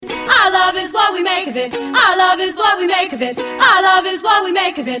what we make of it. Our love is what we make of it. Our love is what we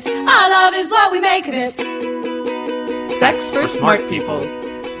make of it. Our love is what we make of it. Sex for Smart People.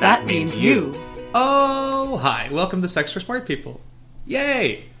 That means you. Oh, hi. Welcome to Sex for Smart People.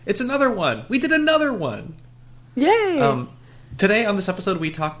 Yay! It's another one. We did another one. Yay! Today on this episode, we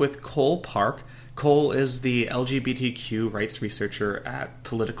talk with Cole Park. Cole is the LGBTQ rights researcher at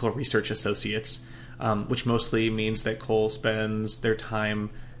Political Research Associates, which mostly means that Cole spends their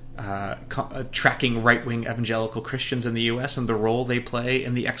time tracking right-wing evangelical Christians in the U.S. and the role they play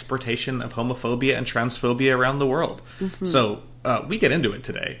in the exportation of homophobia and transphobia around the world. Mm-hmm. So we get into it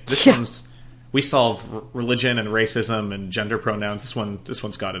today. We solve religion and racism and gender pronouns. This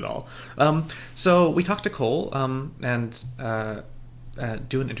one's got it all. So we talk to Cole and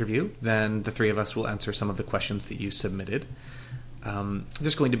do an interview. Then the three of us will answer some of the questions that you submitted.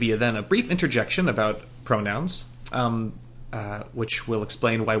 There's going to be then a brief interjection about pronouns, which will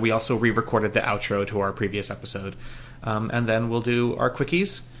explain why we also re-recorded the outro to our previous episode. And then we'll do our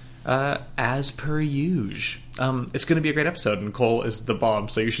quickies as per usual. It's going to be a great episode, and Cole is the bomb,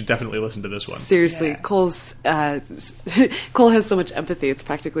 so you should definitely listen to this one. Seriously, yeah. Cole has so much empathy, it's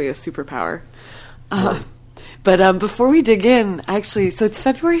practically a superpower. But before we dig in, actually, so it's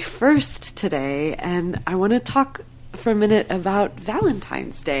February 1st today, and I want to talk for a minute about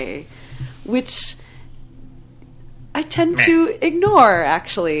Valentine's Day, which I tend to ignore,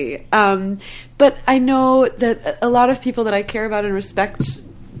 actually. But I know that a lot of people that I care about and respect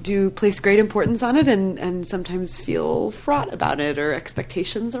do place great importance on it and sometimes feel fraught about it or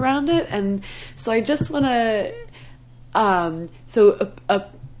expectations around it. And so I just want to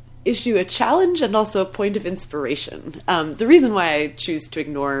issue a challenge and also a point of inspiration. The reason why I choose to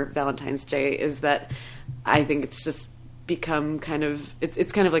ignore Valentine's Day is that I think it's just become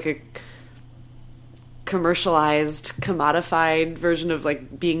it's kind of like a commercialized, commodified version of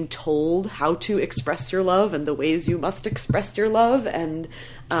like being told how to express your love and the ways you must express your love. And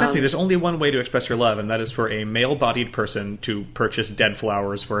Stephanie, there's only one way to express your love, and that is for a male-bodied person to purchase dead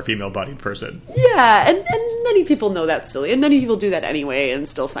flowers for a female-bodied person. Yeah, and many people know that's silly, and many people do that anyway and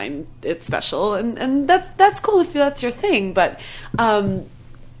still find it special, and that's cool if that's your thing. But I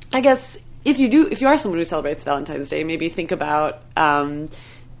guess if you are someone who celebrates Valentine's Day, maybe think about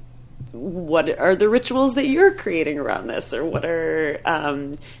what are the rituals that you're creating around this, or what are how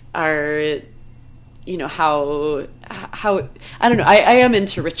I don't know. I am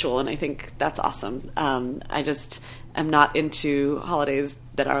into ritual, and I think that's awesome. I just am not into holidays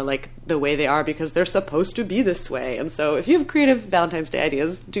that are like the way they are because they're supposed to be this way. And so if you have creative Valentine's Day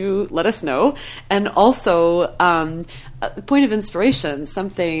ideas, do let us know. And also, a point of inspiration,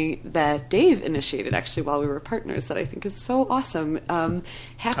 something that Dave initiated actually while we were partners that I think is so awesome.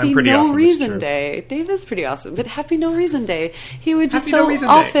 Happy No Reason Day. Dave is pretty awesome, but Happy No Reason Day. He would just so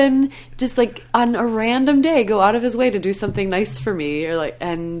often, just like on a random day, go out of his way to do something nice for me, or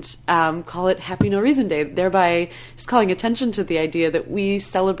call it Happy No Reason Day, thereby just calling attention to the idea that we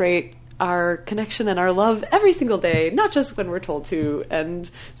celebrate our connection and our love every single day, not just when we're told to, and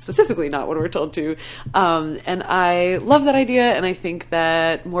specifically not when we're told to. And I love that idea, and I think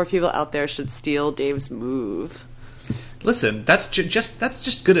that more people out there should steal Dave's move. Listen, that's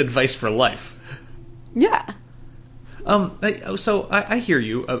just good advice for life. Yeah. So I hear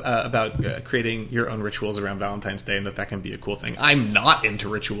you about creating your own rituals around Valentine's Day, and that can be a cool thing. I'm not into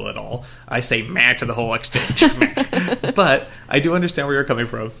ritual at all. I say meh to the whole exchange. But I do understand where you're coming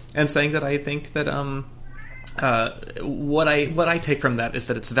from, and saying that I think that what I take from that is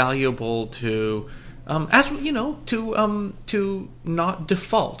that it's valuable to to not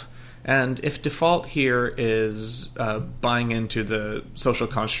default. And if default here is buying into the social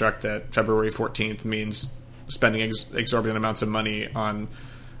construct that February 14th means spending exorbitant amounts of money on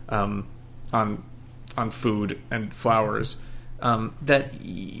food and flowers, that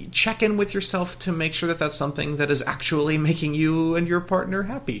check in with yourself to make sure that that's something that is actually making you and your partner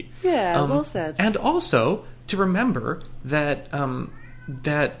happy. Yeah, well said. And also to remember that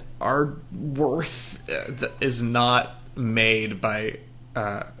that our worth is not made by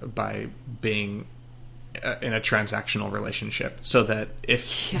being in a transactional relationship. So that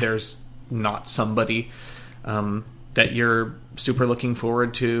if there's not somebody that you're super looking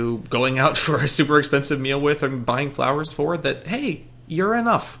forward to going out for a super expensive meal with and buying flowers for, that hey, you're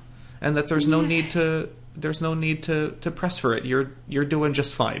enough, and that there's no need to press for it. You're doing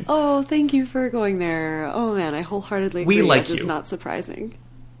just fine. Oh, thank you for going there. Oh man, I wholeheartely agree. We like you. It's not surprising.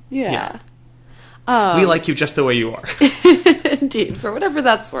 Yeah. We like you just the way you are. Indeed, for whatever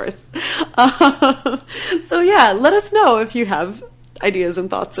that's worth. So yeah, let us know if you have ideas and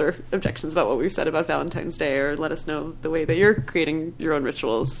thoughts or objections about what we've said about Valentine's Day, or let us know the way that you're creating your own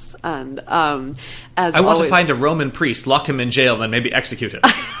rituals. And as I want always, to find a Roman priest, lock him in jail, and then maybe execute him.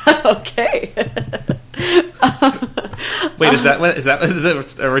 Okay. Wait, is that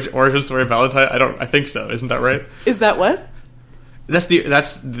the origin story of Valentine? I think so. Isn't that right? Is that what? That's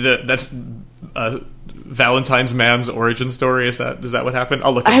Valentine's man's origin story. Is that what happened?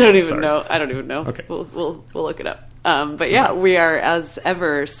 I'll look. I don't even know. Okay, we'll look it up. But yeah, we are as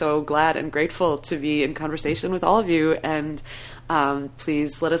ever so glad and grateful to be in conversation with all of you, and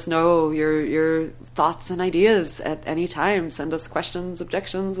please let us know your thoughts and ideas at any time. Send us questions,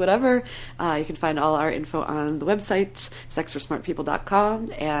 objections, whatever. You can find all our info on the website, sexforsmartpeople.com,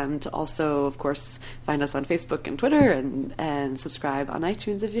 and also, of course, find us on Facebook and Twitter, and subscribe on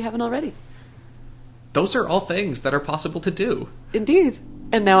iTunes if you haven't already. Those are all things that are possible to do. Indeed.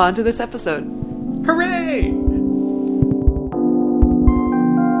 And now on to this episode. Hooray!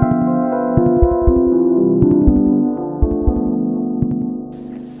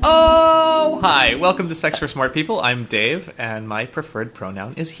 Oh, hi. Welcome to Sex for Smart People. I'm Dave, and my preferred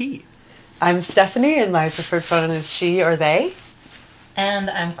pronoun is he. I'm Stephanie, and my preferred pronoun is she or they. And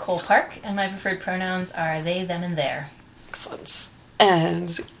I'm Cole Park, and my preferred pronouns are they, them, and their. Excellent.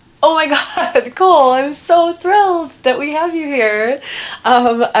 And oh my God, Cole, I'm so thrilled that we have you here.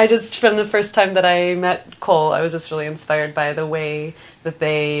 From the first time that I met Cole, I was just really inspired by the way that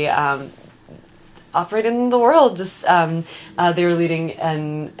they operate in the world. They were leading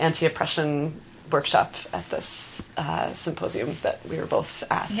an anti-oppression workshop at this symposium that we were both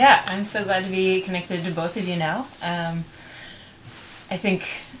at. Yeah, I'm so glad to be connected to both of you now. I think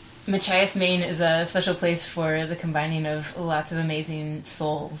Machias, Maine is a special place for the combining of lots of amazing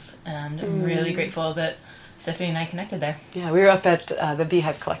souls, and I'm really grateful that Stephanie and I connected there. Yeah, we were up at the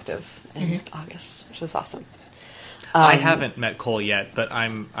Beehive Collective in August, which was awesome. I haven't met Cole yet, but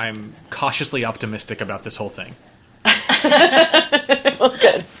I'm cautiously optimistic about this whole thing. Well,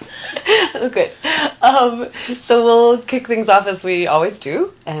 good. Good. So we'll kick things off as we always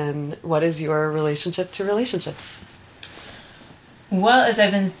do. And what is your relationship to relationships? Well, as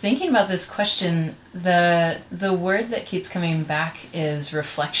I've been thinking about this question, the word that keeps coming back is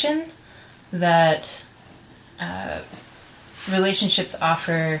reflection. That relationships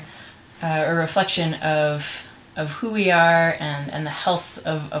offer a reflection of who we are and the health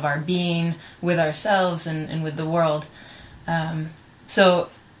of our being with ourselves and with the world. So,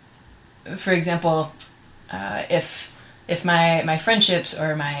 for example, if my friendships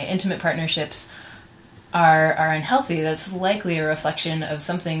or my intimate partnerships are unhealthy, that's likely a reflection of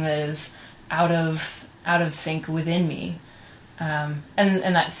something that is out of sync within me. And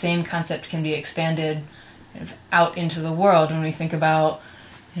that same concept can be expanded kind of out into the world when we think about,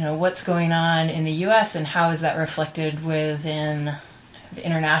 what's going on in the U.S. and how is that reflected within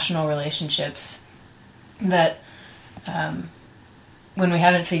international relationships. That when we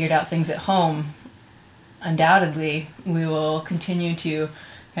haven't figured out things at home, undoubtedly we will continue to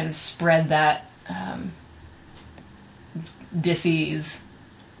kind of spread that dis-ease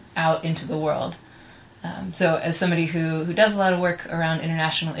out into the world. So as somebody who does a lot of work around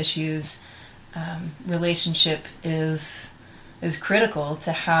international issues, relationship is critical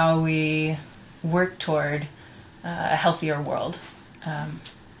to how we work toward a healthier world.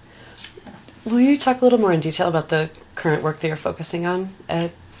 Will you talk a little more in detail about the current work that you're focusing on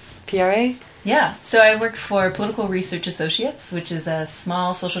at PRA? Yeah, so I work for Political Research Associates, which is a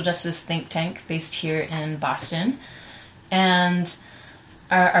small social justice think tank based here in Boston. And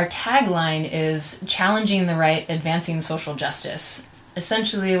our tagline is challenging the right, advancing social justice.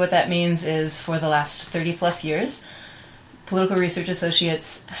 Essentially what that means is for the last 30 plus years, Political Research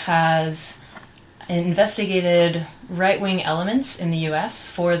Associates has investigated right-wing elements in the U.S.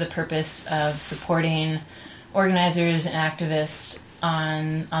 for the purpose of supporting organizers and activists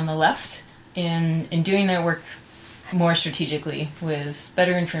on the left in doing their work more strategically with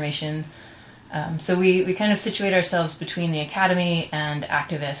better information. So we kind of situate ourselves between the academy and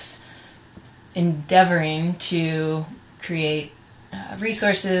activists, endeavoring to create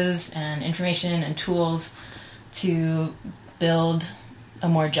resources and information and tools to build a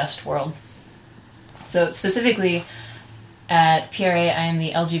more just world. So specifically at PRA, I am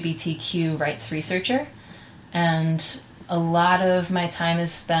the LGBTQ rights researcher, and a lot of my time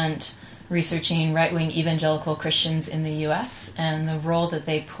is spent researching right-wing evangelical Christians in the U.S. and the role that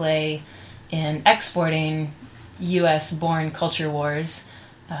they play in exporting U.S.-born culture wars,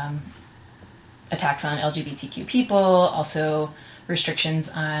 attacks on LGBTQ people, also restrictions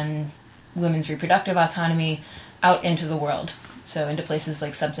on women's reproductive autonomy out into the world. So into places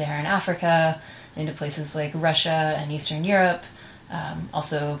like sub-Saharan Africa, into places like Russia and Eastern Europe,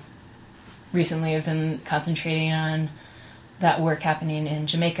 Also, recently I've been concentrating on that work happening in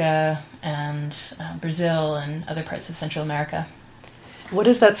Jamaica and Brazil and other parts of Central America. What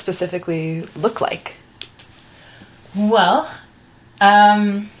does that specifically look like? Well,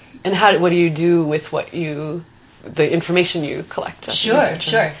 and what do you do with the information you collect?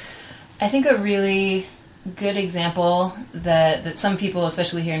 Sure. I think a really good example that some people,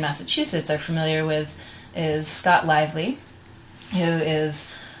 especially here in Massachusetts, are familiar with is Scott Lively, who is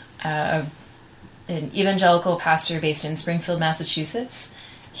an evangelical pastor based in Springfield, Massachusetts.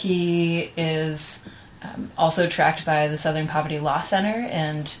 He is also tracked by the Southern Poverty Law Center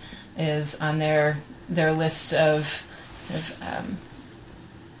and is on their list of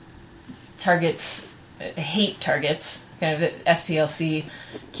targets, hate targets. Kind of the SPLC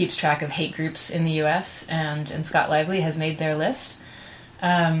keeps track of hate groups in the U.S. and Scott Lively has made their list.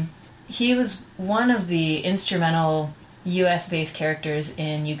 He was one of the instrumental U.S.-based characters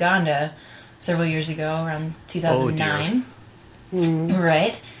in Uganda several years ago, around 2009.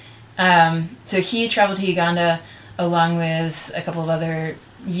 Right. So he traveled to Uganda along with a couple of other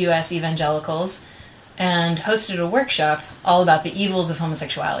U.S. evangelicals and hosted a workshop all about the evils of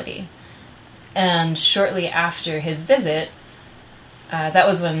homosexuality. And shortly after his visit, that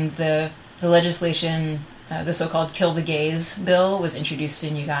was when the legislation, the so-called Kill the Gays bill, was introduced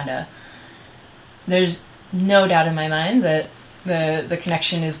in Uganda. There's no doubt in my mind that the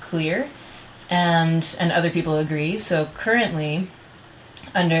connection is clear, and other people agree. So currently,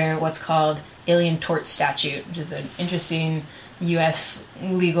 under what's called Alien Tort Statute, which is an interesting U.S.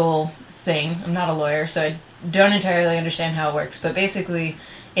 legal thing. I'm not a lawyer, so I don't entirely understand how it works, but basically,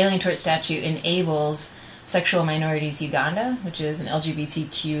 Alien Tort Statute enables Sexual Minorities Uganda, which is an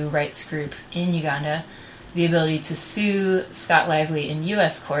LGBTQ rights group in Uganda, the ability to sue Scott Lively in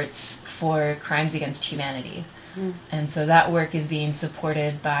U.S. courts for crimes against humanity. And so that work is being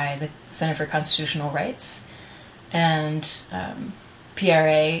supported by the Center for Constitutional Rights. And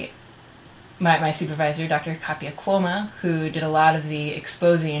PRA, my supervisor, Dr. Kapia Kwoma, who did a lot of the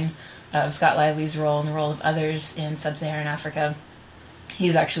exposing of Scott Lively's role and the role of others in sub-Saharan Africa,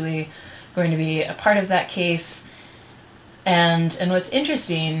 he's actually going to be a part of that case. And what's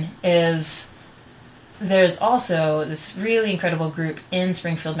interesting is there's also this really incredible group in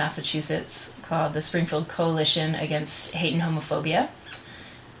Springfield, Massachusetts called the Springfield Coalition Against Hate and Homophobia.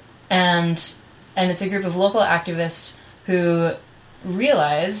 And it's a group of local activists who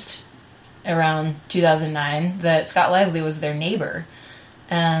realized around 2009 that Scott Lively was their neighbor.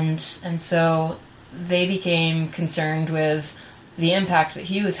 And so they became concerned with the impact that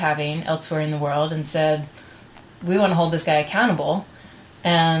he was having elsewhere in the world and said, we want to hold this guy accountable,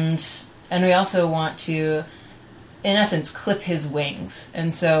 and we also want to, in essence, clip his wings.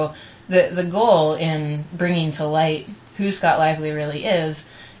 And so the goal in bringing to light who Scott Lively really is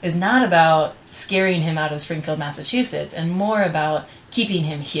not about scaring him out of Springfield, Massachusetts, and more about keeping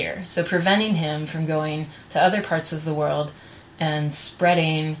him here. So preventing him from going to other parts of the world and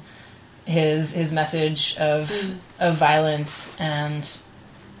spreading his message of violence and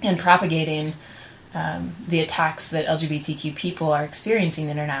propagating the attacks that LGBTQ people are experiencing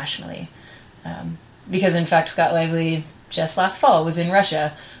internationally. Because in fact, Scott Lively just last fall was in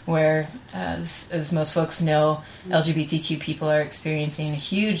Russia, where, as most folks know, LGBTQ people are experiencing a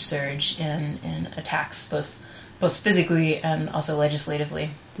huge surge in attacks, both physically and also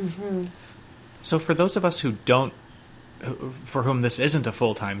legislatively. Mm-hmm. So for those of us for whom this isn't a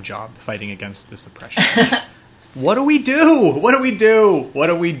full-time job, fighting against this oppression, what do we do? What do we do? What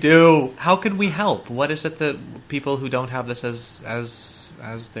do we do? How can we help? What is it that people who don't have this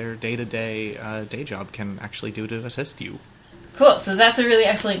as their day-to-day day job can actually do to assist you? Cool. So that's a really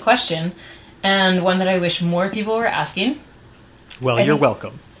excellent question, and one that I wish more people were asking. Well, you're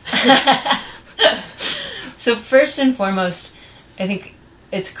welcome. So first and foremost, I think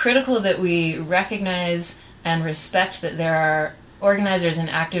it's critical that we recognize and respect that there are organizers and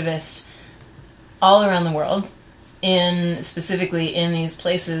activists all around the world, specifically in these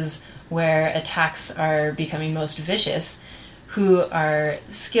places where attacks are becoming most vicious, who are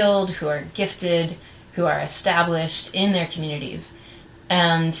skilled, who are gifted, who are established in their communities.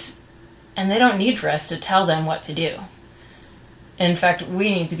 And they don't need for us to tell them what to do. In fact, we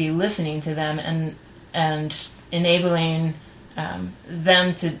need to be listening to them and enabling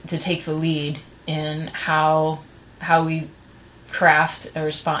them to take the lead in how we craft a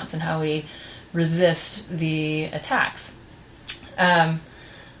response and how we resist the attacks.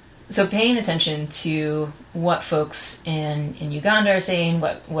 So paying attention to what folks in Uganda are saying,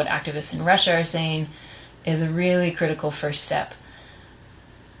 what activists in Russia are saying, is a really critical first step.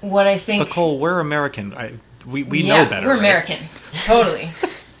 What I think... But Cole, we're American. we know better. We're right? American. Totally.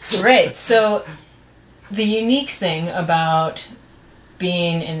 Right. So the unique thing about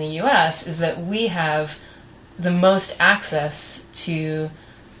being in the U.S. is that we have the most access to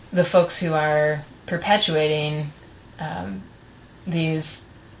the folks who are perpetuating these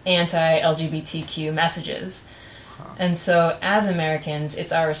anti-LGBTQ messages. And so as Americans,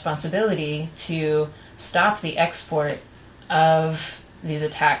 it's our responsibility to stop the export of these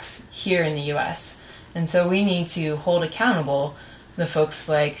attacks here in the U.S. And so we need to hold accountable the folks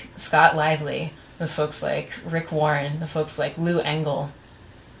like Scott Lively, the folks like Rick Warren, the folks like Lou Engle,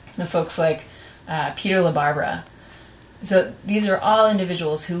 the folks like Peter LaBarbera. So these are all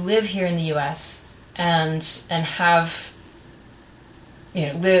individuals who live here in the U.S. and have,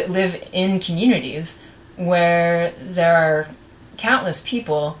 live in communities where there are countless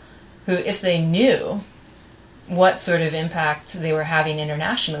people who, if they knew what sort of impact they were having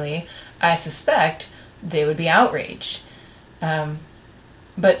internationally, I suspect they would be outraged.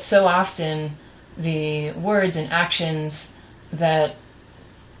 But so often the words and actions that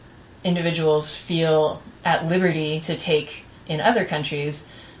individuals feel at liberty to take in other countries,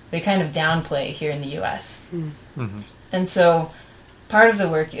 they kind of downplay here in the U.S. Mm-hmm. And so part of the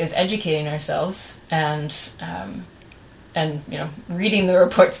work is educating ourselves and reading the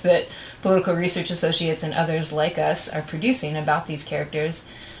reports that Political Research Associates and others like us are producing about these characters,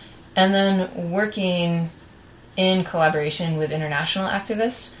 and then working in collaboration with international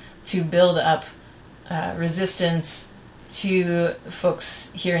activists to build up resistance to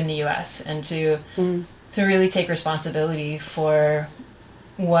folks here in the U.S. and to really take responsibility for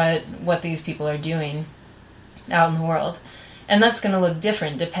what these people are doing out in the world. And that's going to look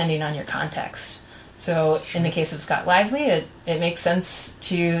different depending on your context. So in the case of Scott Lively, it makes sense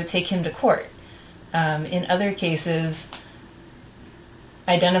to take him to court. In other cases,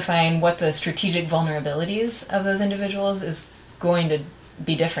 identifying what the strategic vulnerabilities of those individuals is going to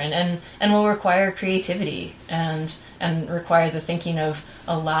be different and will require creativity and require the thinking of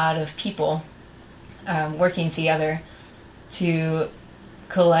a lot of people working together to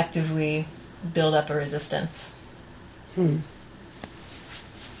collectively build up a resistance. So.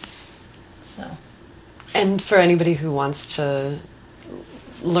 And for anybody who wants to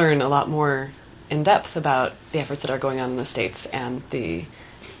learn a lot more in depth about the efforts that are going on in the States and the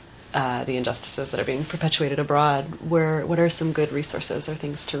injustices that are being perpetuated abroad, what are some good resources or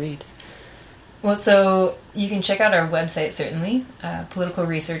things to read? Well, so you can check out our website, certainly.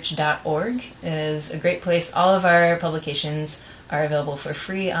 Politicalresearch.org is a great place. All of our publications are available for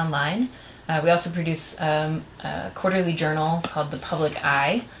free online. We also produce a quarterly journal called The Public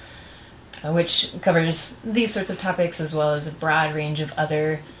Eye, which covers these sorts of topics as well as a broad range of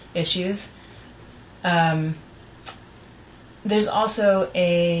other issues. There's also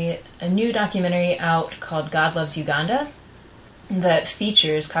a new documentary out called God Loves Uganda that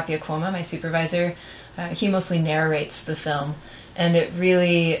features Kapia Kwoma, my supervisor. He mostly narrates the film, and it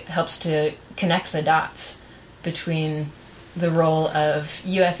really helps to connect the dots between the role of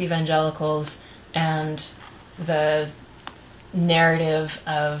U.S. evangelicals and the narrative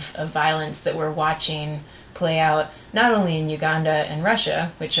of violence that we're watching play out not only in Uganda and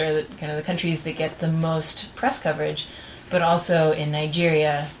Russia, which are the countries that get the most press coverage, but also in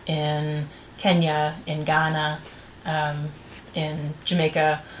Nigeria, in Kenya, in Ghana, in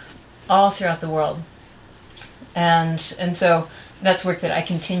Jamaica, all throughout the world. And so that's work that I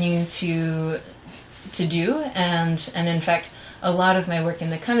continue to do, and in fact, a lot of my work in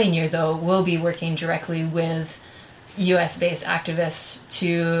the coming year, though, will be working directly with U.S.-based activists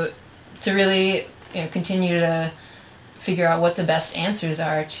to really continue to figure out what the best answers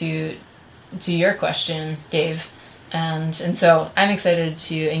are to your question, Dave. And so I'm excited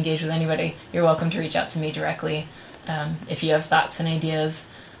to engage with anybody. You're welcome to reach out to me directly if you have thoughts and ideas,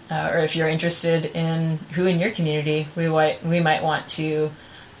 or if you're interested in who in your community we might want to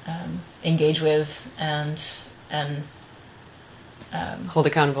engage with and hold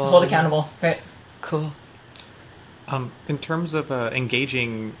accountable. Hold accountable, right? Cool. In terms of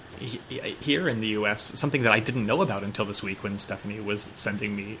engaging here in the U.S., something that I didn't know about until this week when Stephanie was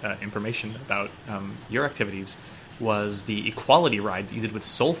sending me information about your activities was the equality ride that you did with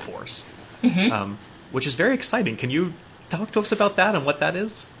Soul Force, which is very exciting. Can you talk to us about that and what that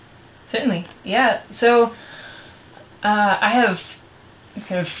is? Certainly, yeah. So I have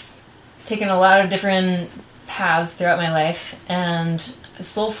kind of taken a lot of different paths throughout my life, and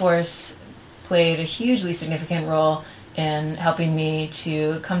Soul Force played a hugely significant role in helping me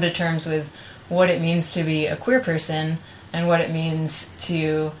to come to terms with what it means to be a queer person and what it means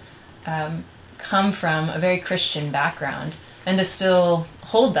to come from a very Christian background and to still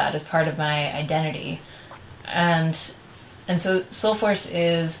hold that as part of my identity. and so Soulforce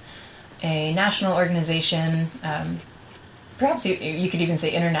is a national organization, perhaps you could even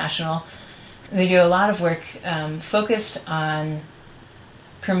say international. They do a lot of work focused on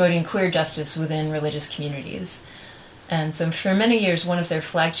promoting queer justice within religious communities. And so for many years, one of their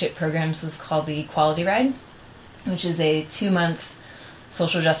flagship programs was called the Equality Ride, which is a 2-month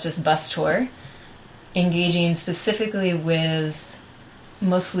social justice bus tour, engaging specifically with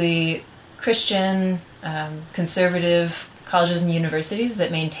mostly Christian, conservative colleges and universities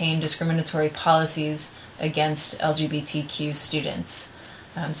that maintain discriminatory policies against LGBTQ students.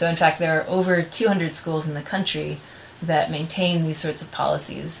 So in fact, there are over 200 schools in the country that maintain these sorts of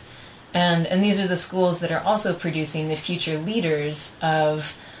policies. And these are the schools that are also producing the future leaders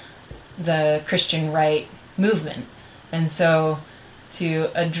of the Christian right movement. And so to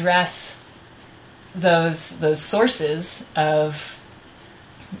address those sources of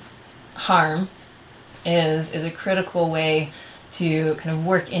harm is a critical way to kind of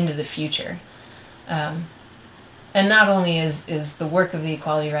work into the future. And not only is the work of the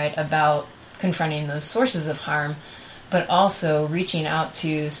Equality Ride about confronting those sources of harm, but also reaching out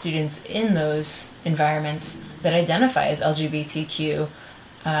to students in those environments that identify as LGBTQ,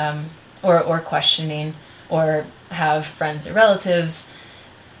 or questioning, or have friends or relatives,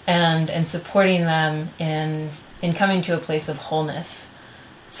 and supporting them in coming to a place of wholeness.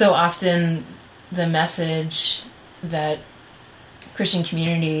 So often the message that Christian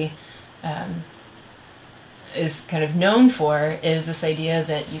community is kind of known for is this idea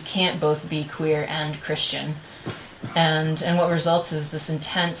that you can't both be queer and Christian. And what results is this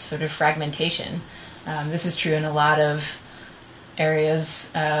intense sort of fragmentation. This is true in a lot of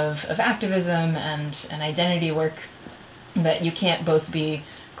areas of activism and identity work, that you can't both be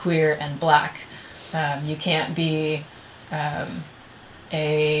queer and black. You can't be I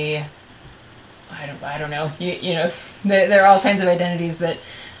don't know. You know, there are all kinds of identities that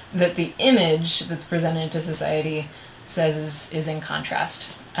the image that's presented to society says is in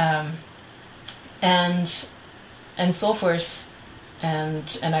contrast. And Soulforce,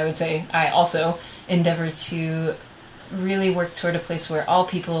 and I would say I also endeavor to really work toward a place where all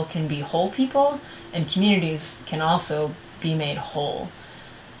people can be whole people, and communities can also be made whole.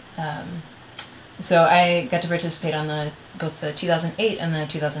 So I got to participate on both the 2008 and the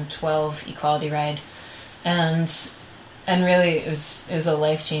 2012 Equality Ride, and really it was a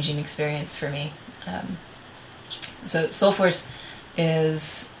life-changing experience for me. So Soulforce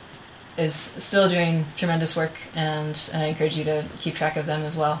is still doing tremendous work, and I encourage you to keep track of them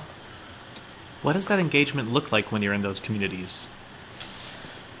as well. What does that engagement look like when you're in those communities?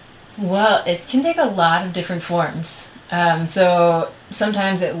 Well, it can take a lot of different forms. So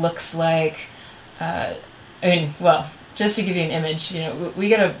sometimes it looks like, just to give you an image, we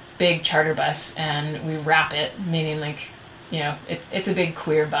get a big charter bus and we wrap it, meaning it's a big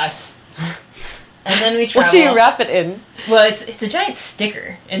queer bus. And then we travel. What do you wrap it in? Well, it's a giant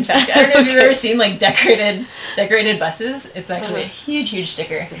sticker. In fact, I don't know if you've ever seen decorated buses. It's actually a huge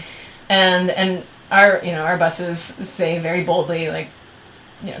sticker, and our buses say very boldly,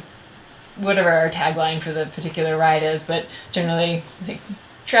 whatever our tagline for the particular ride is, but generally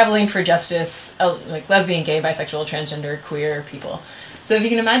traveling for justice, lesbian, gay, bisexual, transgender, queer people. So if you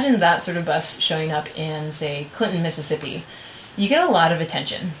can imagine that sort of bus showing up in, say, Clinton, Mississippi, you get a lot of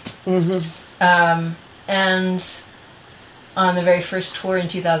attention. Mm-hmm. And on the very first tour in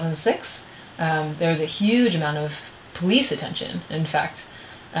 2006, there was a huge amount of police attention, in fact.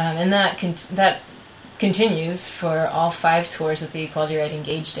 And that continues for all 5 tours that the Equality Ride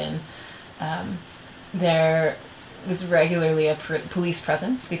engaged in. There was regularly a police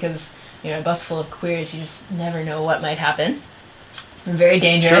presence because, a bus full of queers, you just never know what might happen. Very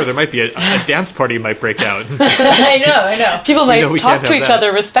dangerous. Sure, there might be a dance party might break out. I know. People might talk to each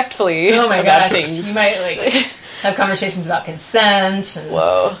other respectfully. Oh my about gosh. things. You might have conversations about consent. And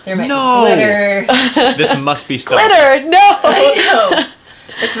whoa. There might be glitter. This must be stopped. Glitter, no! I know.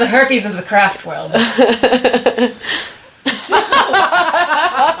 It's the herpes of the craft world.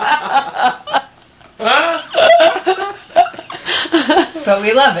 But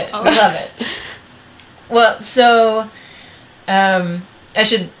we love it. We love it. Well, so I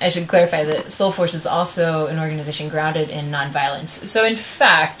should clarify that Soulforce is also an organization grounded in nonviolence. So in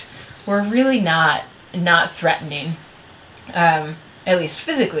fact, we're really not threatening, at least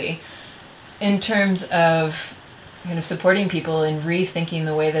physically, in terms of kind of supporting people in rethinking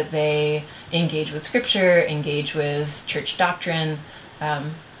the way that they engage with scripture, engage with church doctrine.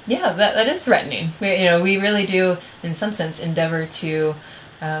 That is threatening. We really do, in some sense, endeavor to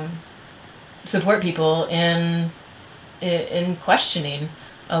support people in questioning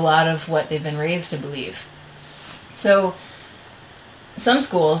a lot of what they've been raised to believe. So some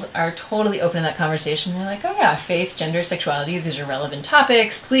schools are totally open to that conversation. They're like, oh yeah, faith, gender, sexuality, these are relevant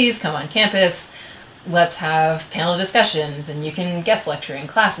topics. Please come on campus. Let's have panel discussions, and you can guest lecture in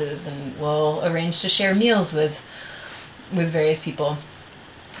classes, and we'll arrange to share meals with various people.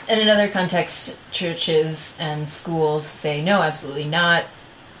 And in other contexts, churches and schools say, no, absolutely not.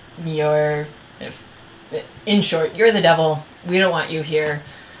 In short, you're the devil. We don't want you here.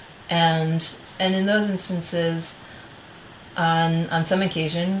 And in those instances, on some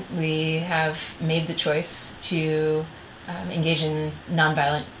occasion, we have made the choice to engage in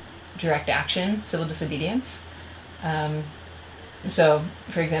nonviolent direct action, civil disobedience. So,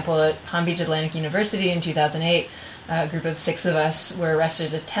 for example, at Palm Beach Atlantic University in 2008, a group of 6 of us were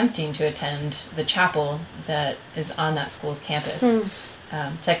arrested attempting to attend the chapel that is on that school's campus.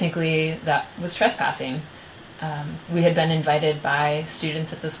 Technically, that was trespassing. We had been invited by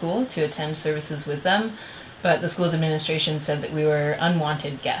students at the school to attend services with them, but the school's administration said that we were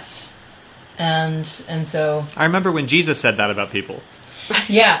unwanted guests. And so... I remember when Jesus said that about people.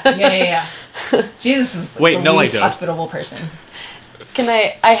 Yeah. Jesus was the least hospitable person.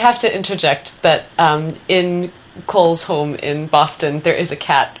 I have to interject that in Cole's home in Boston, there is a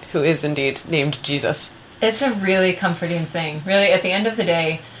cat who is indeed named Jesus. It's a really comforting thing. Really, at the end of the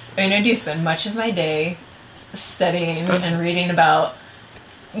day, I do spend much of my day studying and reading about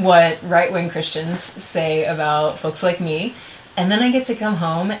what right-wing Christians say about folks like me, and then I get to come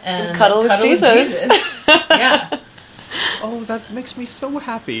home and cuddle with Jesus. Yeah. Oh, that makes me so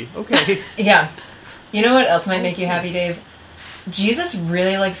happy. Okay. Yeah. You know what else might make you happy, Dave? Jesus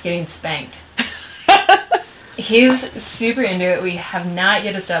really likes getting spanked. He's super into it. We have not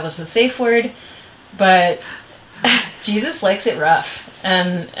yet established a safe word, but Jesus likes it rough.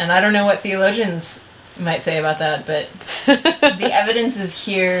 And I don't know what theologians might say about that, but the evidence is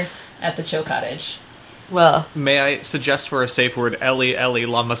here at the Chill Cottage. Well, may I suggest for a safe word, Eli, Eli,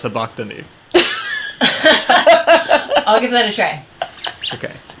 lama sabachthani? I'll give that a try.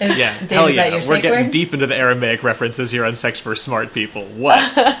 Okay. Dave, hell is yeah. that your We're safe getting word? deep into the Aramaic references here on Sex for Smart People. What?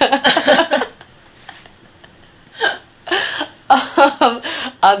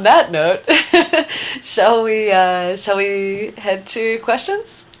 On that note, shall we head to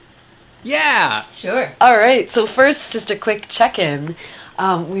questions? Yeah! Sure. All right, so first, just a quick check-in.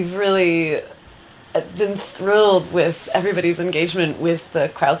 We've really been thrilled with everybody's engagement with the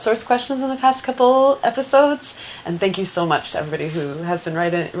crowdsourced questions in the past couple episodes, and thank you so much to everybody who has been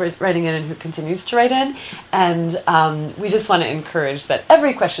writing in and who continues to write in. And we just want to encourage that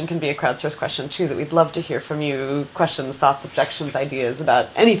every question can be a crowdsourced question too, that we'd love to hear from you, questions, thoughts, objections, ideas about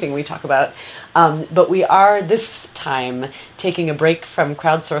anything we talk about. But we are this time taking a break from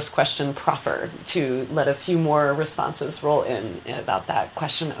crowdsourced question proper to let a few more responses roll in about that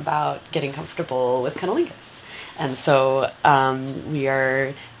question about getting comfortable with cunnilingus. And so we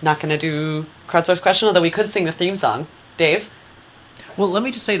are not going to do crowdsourced question, although we could sing the theme song. Dave? Well, let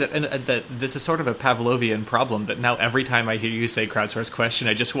me just say that this is sort of a Pavlovian problem, that now every time I hear you say crowdsourced question,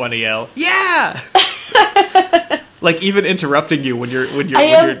 I just want to yell, yeah! Like, even interrupting you when you're talking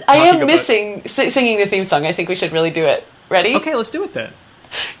about... I am missing singing the theme song. I think we should really do it. Ready? Okay, let's do it then.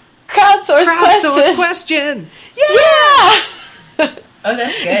 Crowdsourced question! Yeah! Oh,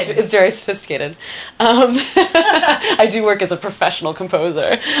 that's good. It's very sophisticated. I do work as a professional composer.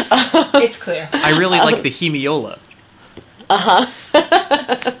 It's clear. I really like the hemiola.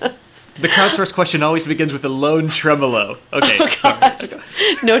 The crowdsourced question always begins with a lone tremolo. Okay, sorry.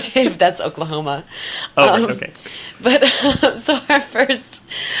 No, Dave, that's Oklahoma. Oh, right, okay. But so our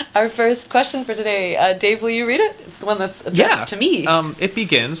first question for today, Dave, will you read it? It's the one that's addressed to me. It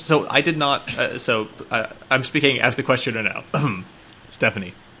begins. So I did not. I'm speaking as the questioner now.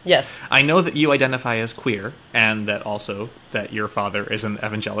 Stephanie. Yes. I know that you identify as queer, and that your father is an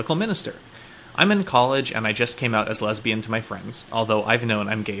evangelical minister. I'm in college, and I just came out as lesbian to my friends, although I've known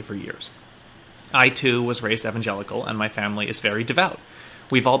I'm gay for years. I, too, was raised evangelical, and my family is very devout.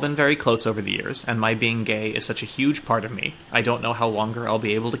 We've all been very close over the years, and my being gay is such a huge part of me, I don't know how longer I'll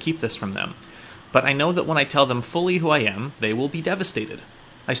be able to keep this from them. But I know that when I tell them fully who I am, they will be devastated.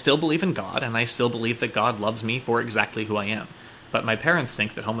 I still believe in God, and I still believe that God loves me for exactly who I am. But my parents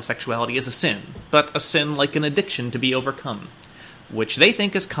think that homosexuality is a sin, but a sin like an addiction to be overcome, which they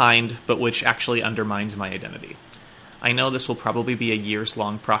think is kind, but which actually undermines my identity. I know this will probably be a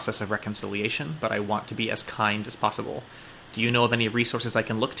years-long process of reconciliation, but I want to be as kind as possible. Do you know of any resources I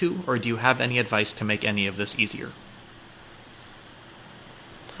can look to, or do you have any advice to make any of this easier?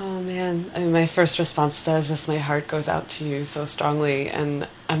 Oh, man. I mean, my first response to that is just my heart goes out to you so strongly, and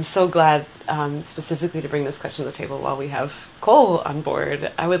I'm so glad specifically to bring this question to the table while we have Cole on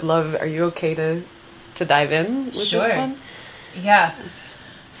board. I would love... Are you okay to to dive in with Sure. this one? Yeah.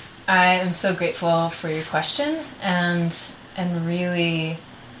 I am so grateful for your question, and really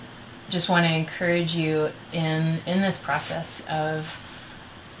just want to encourage you in this process of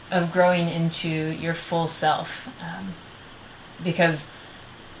growing into your full self, because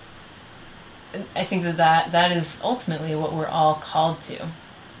I think that is ultimately what we're all called to.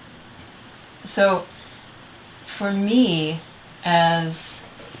 So for me, as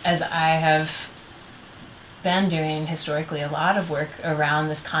I have been doing historically a lot of work around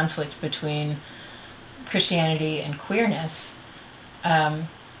this conflict between Christianity and queerness,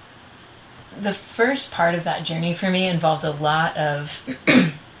 the first part of that journey for me involved a lot of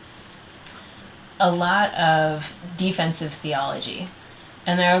defensive theology.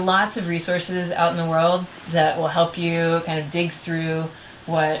 And there are lots of resources out in the world that will help you kind of dig through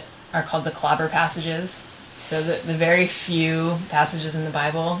what are called the clobber passages. So the very few passages in the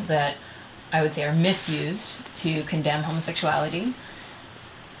Bible that I would say are misused to condemn homosexuality.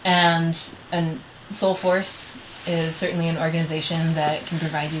 And Soul Force is certainly an organization that can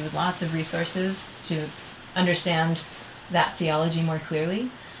provide you with lots of resources to understand that theology more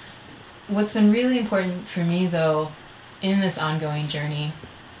clearly. What's been really important for me, though, in this ongoing journey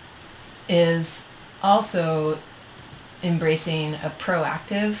is also embracing a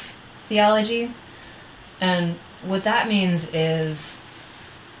proactive theology. And what that means is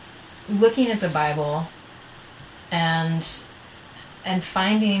looking at the Bible and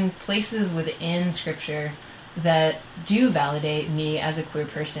finding places within Scripture that do validate me as a queer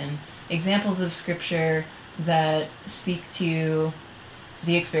person. Examples of Scripture that speak to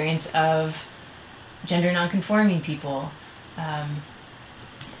the experience of gender nonconforming people.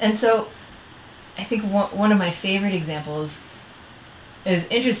 And so I think one of my favorite examples is,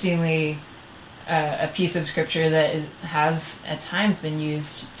 interestingly, a piece of Scripture that has at times been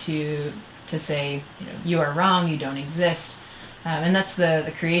used to say, you are wrong, you don't exist. And that's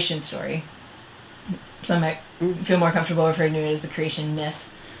the creation story. Some might feel more comfortable referring to it as the creation myth.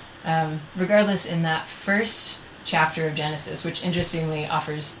 Regardless, in that first chapter of Genesis, which interestingly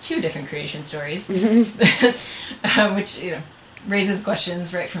offers two different creation stories, which raises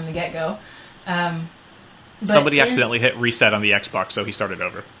questions right from the get-go. Somebody accidentally hit reset on the Xbox, so he started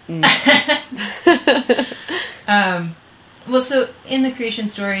over. Well, so in the creation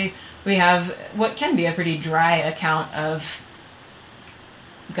story, we have what can be a pretty dry account of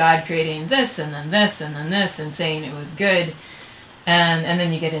God creating this, and then this, and then this, and saying it was good. And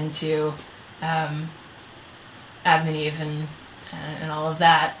then you get into Adam and Eve and all of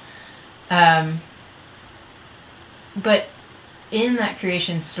that. But in that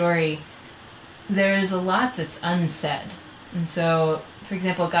creation story, there's a lot that's unsaid. And so, for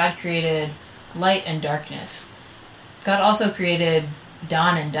example, God created light and darkness. God also created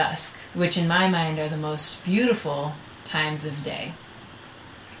dawn and dusk, which in my mind are the most beautiful times of day.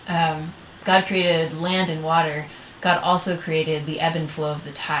 God created land and water. God also created the ebb and flow of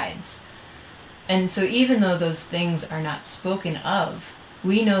the tides. And so even though those things are not spoken of,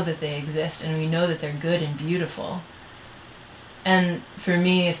 we know that they exist, and we know that they're good and beautiful. And for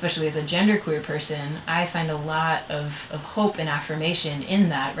me, especially as a genderqueer person, I find a lot of hope and affirmation in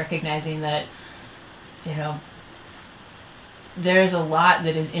that, recognizing that, there's a lot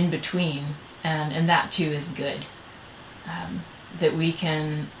that is in between, and that too is good. That we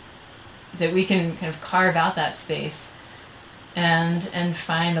can kind of carve out that space and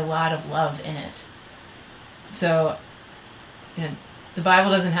find a lot of love in it. So, the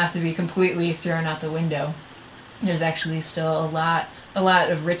Bible doesn't have to be completely thrown out the window. There's actually still a lot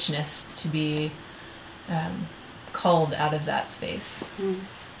of richness to be culled out of that space.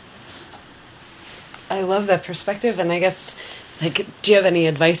 I love that perspective, and I guess, do you have any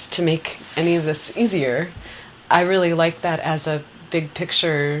advice to make any of this easier? I really like that as a big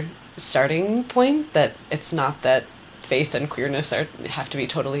picture starting point, that it's not that faith and queerness have to be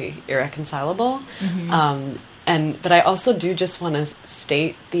totally irreconcilable. Mm-hmm. But I also do just want to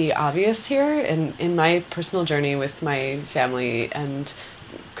state the obvious here. In my personal journey with my family and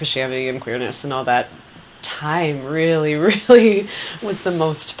Christianity and queerness and all that, time really, really was the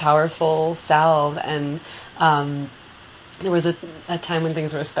most powerful salve. And there was a time when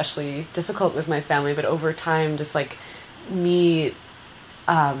things were especially difficult with my family, but over time, just like me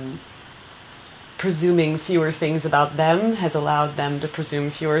presuming fewer things about them has allowed them to presume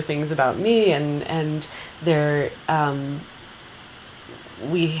fewer things about me, and there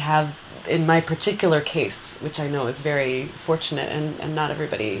we have, in my particular case, which I know is very fortunate, and not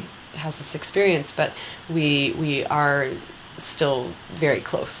everybody has this experience, but we are still very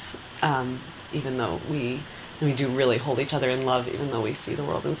close, even though we do really hold each other in love, even though we see the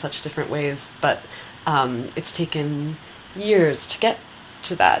world in such different ways. But it's taken years to get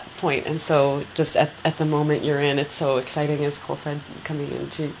to that point. And so just at the moment you're in, it's so exciting, as Cole said, coming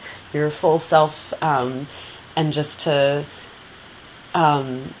into your full self, and just to,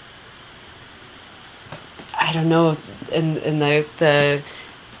 I don't know, in the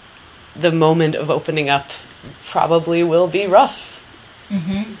moment of opening up probably will be rough.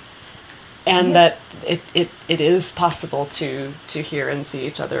 Mm-hmm. And that it is possible to hear and see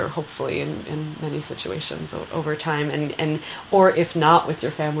each other, hopefully, in many situations over time, and or if not with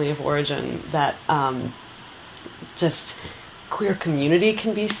your family of origin, that just queer community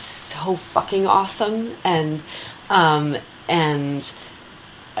can be so fucking awesome, and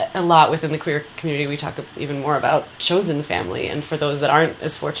a lot within the queer community we talk even more about chosen family, and for those that aren't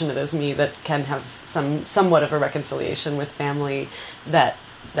as fortunate as me that can have somewhat of a reconciliation with family, that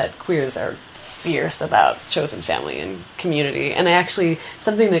queers are fierce about chosen family and community. And I actually,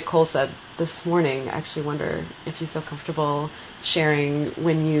 something that Cole said this morning, I actually wonder if you feel comfortable sharing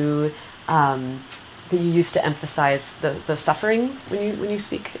when you that you used to emphasize the suffering when you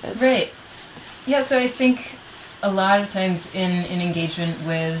speak. Right. Yeah, so I think a lot of times in engagement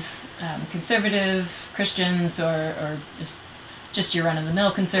with conservative Christians or just your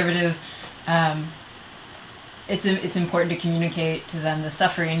run-of-the-mill conservative, it's important to communicate to them the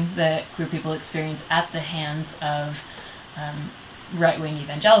suffering that queer people experience at the hands of right-wing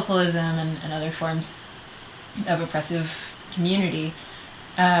evangelicalism and other forms of oppressive community.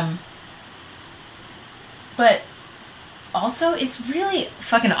 But also, it's really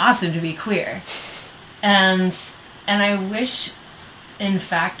fucking awesome to be queer. And I wish, in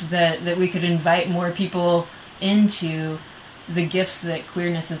fact, that we could invite more people into the gifts that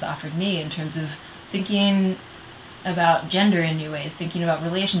queerness has offered me in terms of thinking about gender in new ways, thinking about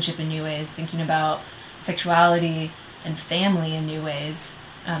relationship in new ways, thinking about sexuality and family in new ways,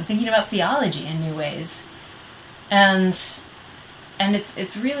 thinking about theology in new ways. And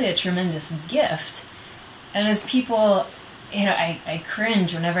it's really a tremendous gift. And as people, I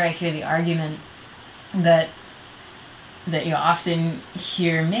cringe whenever I hear the argument that you often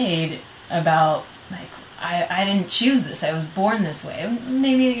hear made about, like, I didn't choose this, I was born this way.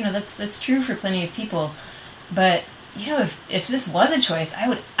 Maybe, that's true for plenty of people. But, if this was a choice, I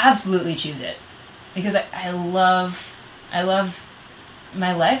would absolutely choose it. Because I love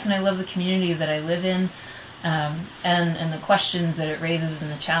my life, and I love the community that I live in, and the questions that it raises,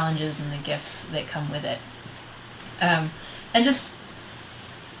 and the challenges and the gifts that come with it.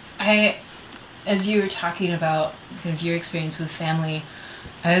 As you were talking about kind of your experience with family,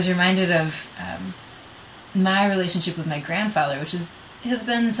 I was reminded of my relationship with my grandfather, which has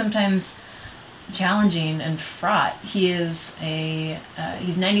been sometimes challenging and fraught. He's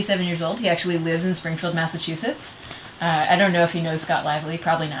 97 years old. He actually lives in Springfield, Massachusetts. I don't know if he knows Scott Lively,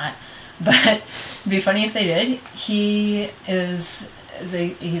 probably not, but it'd be funny if they did. He's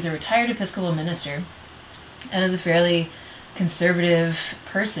a retired Episcopal minister and is a fairly conservative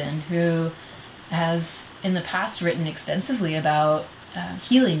person who has in the past written extensively about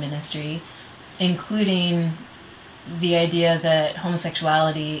healing ministry, including the idea that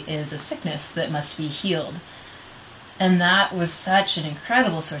homosexuality is a sickness that must be healed. And that was such an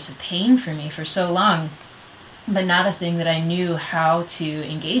incredible source of pain for me for so long, but not a thing that I knew how to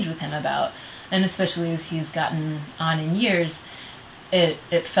engage with him about. And especially as he's gotten on in years,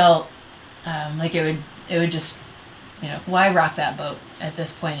 it felt like it would just, why rock that boat at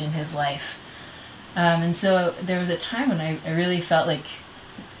this point in his life? And so there was a time when I really felt like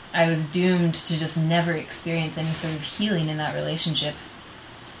I was doomed to just never experience any sort of healing in that relationship.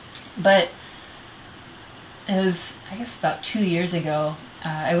 But it was, I guess, about 2 years ago,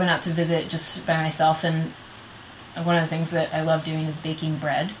 I went out to visit just by myself, and one of the things that I love doing is baking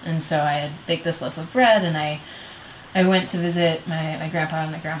bread. And so I had baked this loaf of bread, and I went to visit my grandpa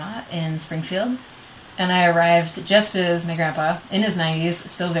and my grandma in Springfield. And I arrived just as my grandpa, in his 90s,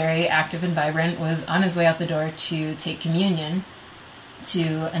 still very active and vibrant, was on his way out the door to take communion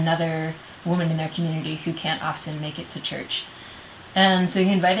to another woman in their community who can't often make it to church. And so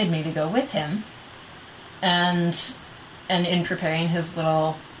he invited me to go with him. And in preparing his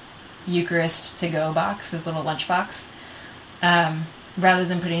little Eucharist to-go box, his little lunch box, rather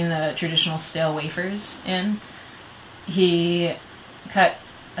than putting the traditional stale wafers in, he cut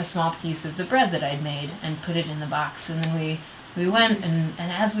a small piece of the bread that I'd made and put it in the box. And then we went, and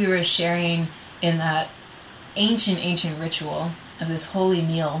as we were sharing in that ancient ritual of this holy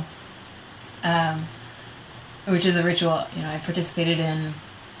meal, which is a ritual I participated in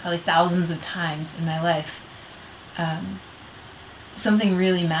probably thousands of times in my life, something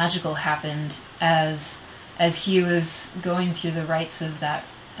really magical happened as he was going through the rites of that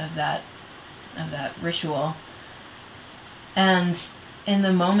ritual. And in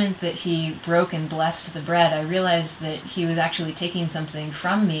the moment that he broke and blessed the bread, I realized that he was actually taking something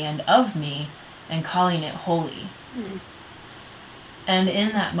from me and of me and calling it holy. Mm-hmm. And in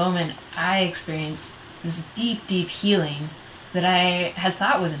that moment, I experienced this deep, deep healing that I had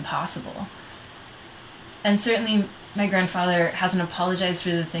thought was impossible. And certainly my grandfather hasn't apologized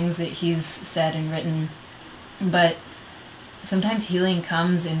for the things that he's said and written, but sometimes healing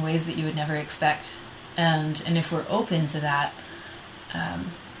comes in ways that you would never expect. And if we're open to that,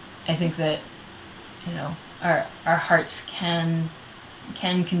 I think that, our hearts can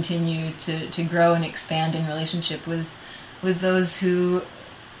continue to grow and expand in relationship with those who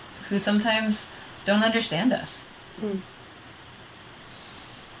sometimes don't understand us. Mm.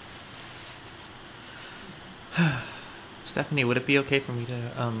 Stephanie, would it be okay for me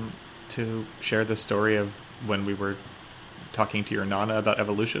to share the story of when we were talking to your Nana about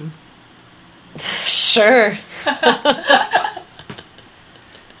evolution? Sure.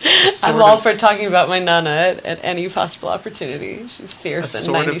 I'm all for talking about my Nana at any possible opportunity. She's fierce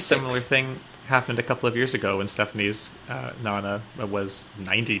and 96. A sort of similar thing happened a couple of years ago when Stephanie's Nana was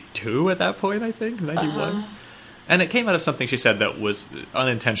 92 at that point, I think, 91. And it came out of something she said that was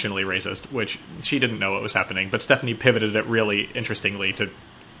unintentionally racist, which she didn't know what was happening, but Stephanie pivoted it really interestingly to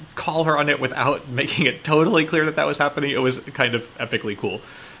call her on it without making it totally clear that was happening. It was kind of epically cool.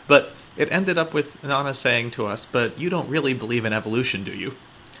 But it ended up with Nana saying to us, "But you don't really believe in evolution, do you?"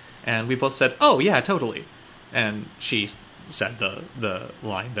 And we both said, "Oh, yeah, totally." And she said the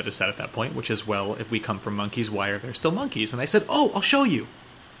line that is said at that point, which is, "Well, if we come from monkeys, why are there still monkeys?" And I said, "Oh, I'll show you."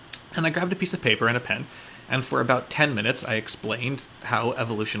 And I grabbed a piece of paper and a pen, and for about 10 minutes I explained how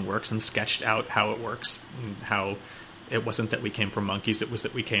evolution works and sketched out how it works, and how it wasn't that we came from monkeys, it was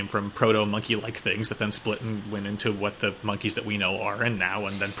that we came from proto-monkey-like things that then split and went into what the monkeys that we know are and now,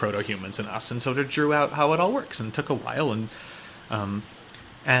 and then proto-humans and us. And so it drew out how it all works, and it took a while, and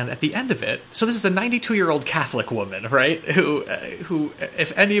at the end of it, so this is a 92-year-old Catholic woman, right, who,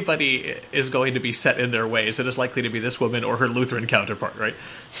 if anybody is going to be set in their ways, it is likely to be this woman or her Lutheran counterpart, right?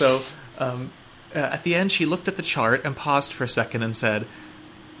 So at the end, she looked at the chart and paused for a second and said,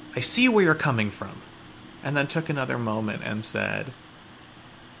 "I see where you're coming from." And then took another moment and said,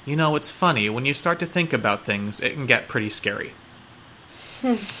 "You know, it's funny, when you start to think about things, it can get pretty scary."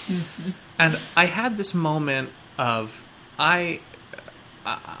 And I had this moment of, I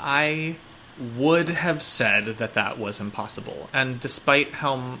would have said that was impossible. And despite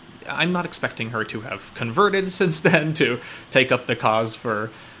how... I'm not expecting her to have converted since then, to take up the cause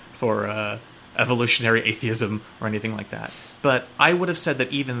for evolutionary atheism or anything like that. But I would have said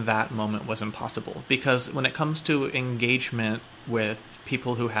that even that moment was impossible, because when it comes to engagement with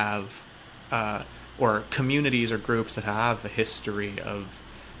people who have, or communities or groups that have a history of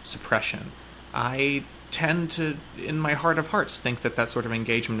suppression, I tend to, in my heart of hearts, think that sort of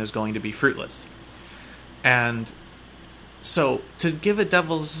engagement is going to be fruitless. And so, to give a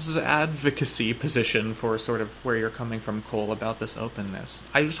devil's advocacy position for sort of where you're coming from, Cole, about this openness,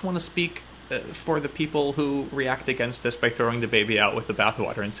 I just want to speak for the people who react against this by throwing the baby out with the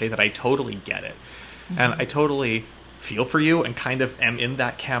bathwater and say that I totally get it. Mm-hmm. And I totally feel for you and kind of am in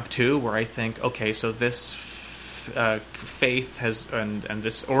that camp too, where I think, okay, so this faith has, and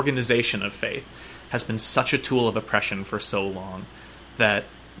this organization of faith has been such a tool of oppression for so long that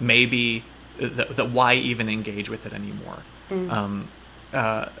maybe that why even engage with it anymore? Mm.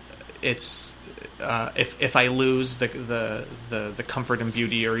 It's if I lose the comfort and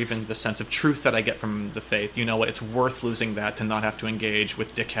beauty, or even the sense of truth that I get from the faith, you know what? It's worth losing that to not have to engage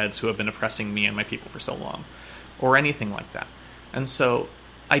with dickheads who have been oppressing me and my people for so long, or anything like that. And so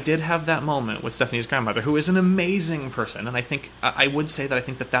I did have that moment with Stephanie's grandmother, who is an amazing person, and I think I would say that I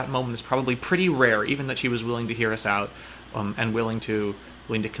think that moment is probably pretty rare, even that she was willing to hear us out and willing to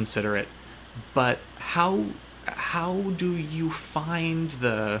consider it. But how do you find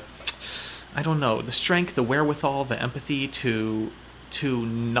the strength, the wherewithal, the empathy to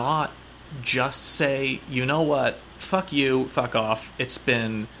not just say, you know what, fuck you, fuck off. It's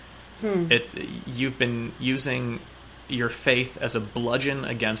been you've been using your faith as a bludgeon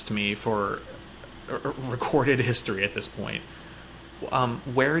against me for recorded history at this point.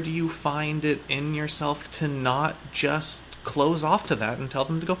 Where do you find it in yourself to not just close off to that and tell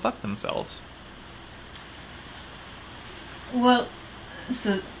them to go fuck themselves? Well,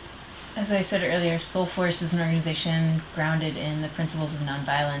 so as I said earlier, Soul Force is an organization grounded in the principles of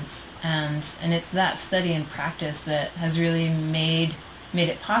nonviolence, and it's that study and practice that has really made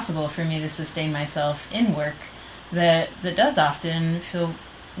it possible for me to sustain myself in work that does often feel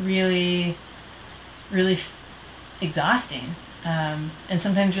really, really exhausting, and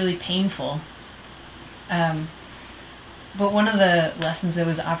sometimes really painful. But one of the lessons that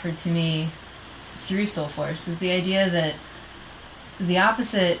was offered to me through Soulforce is the idea that the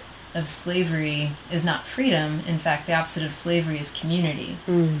opposite of slavery is not freedom. In fact, the opposite of slavery is community.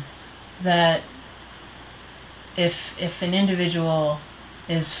 That if an individual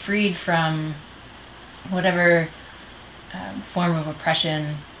is freed from whatever form of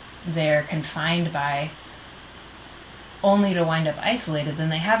oppression they're confined by, only to wind up isolated, then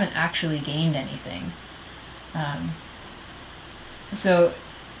they haven't actually gained anything. So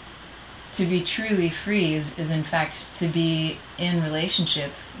to be truly free is in fact to be in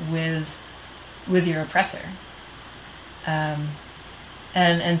relationship with your oppressor.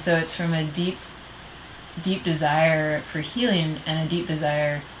 And so it's from a deep desire for healing and a deep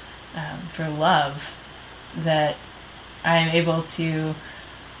desire for love that I am able to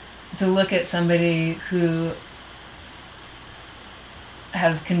look at somebody who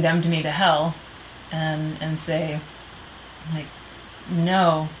has condemned me to hell and say, like,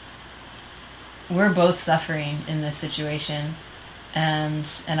 no, we're both suffering in this situation,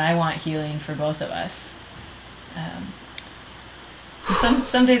 and I want healing for both of us.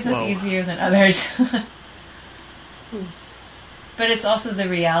 Some days that's easier than others. But it's also the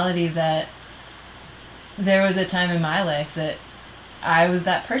reality that there was a time in my life that I was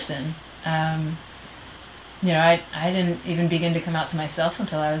that person. I didn't even begin to come out to myself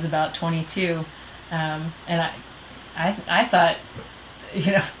until I was about 22. And I thought,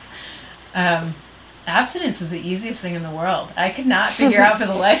 abstinence was the easiest thing in the world. I could not figure out for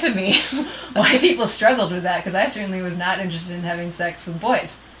the life of me why people struggled with that, because I certainly was not interested in having sex with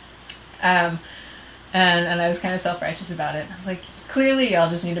boys. And I was kind of self-righteous about it. I was like, clearly y'all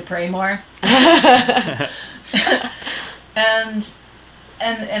just need to pray more.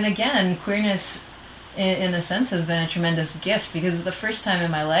 And again, queerness, in a sense, has been a tremendous gift, because it's the first time in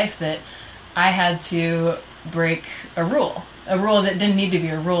my life that I had to break a rule that didn't need to be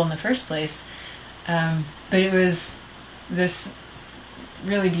a rule in the first place. But it was this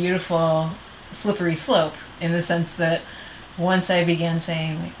really beautiful slippery slope, in the sense that once I began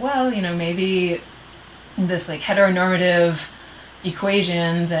saying, like, well, maybe this like heteronormative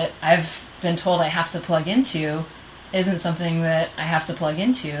equation that I've been told I have to plug into isn't something that I have to plug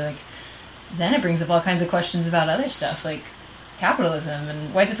into, like, then it brings up all kinds of questions about other stuff, like capitalism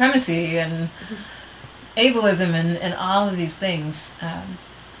and white supremacy and ableism and all of these things.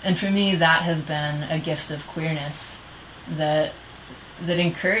 And for me, that has been a gift of queerness that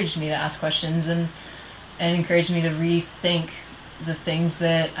encouraged me to ask questions and encouraged me to rethink the things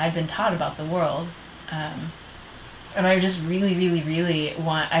that I'd been taught about the world. And I just really, really, really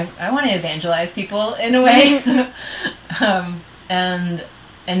want to evangelize people in a way, and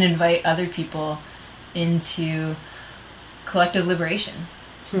invite other people into collective liberation,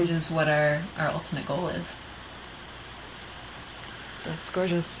 which is what our ultimate goal is. That's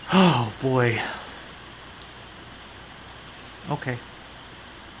gorgeous. Oh, boy. Okay.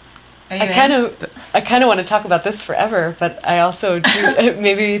 I kind of want to talk about this forever, but I also do.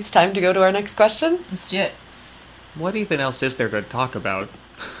 Maybe it's time to go to our next question. Let's do it. What even else is there to talk about?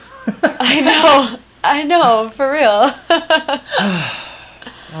 I know, for real.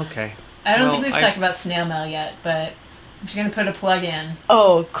 Okay. I don't think we've talked about snail mail yet, but I'm just going to put a plug in.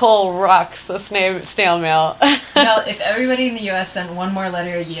 Oh, Cole rocks the snail mail. Well, if everybody in the U.S. sent one more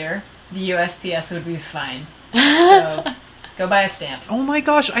letter a year, the USPS would be fine. So, go buy a stamp. Oh my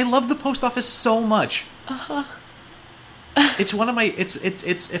gosh, I love the post office so much. Uh-huh. It's one of my... It's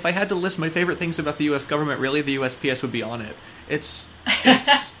if I had to list my favorite things about the U.S. government, really, the USPS would be on it. It's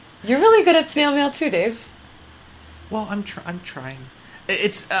You're really good at snail mail too, Dave. Well, I'm trying.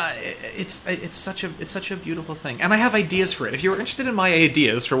 It's such a beautiful thing, and I have ideas for it. If you're interested in my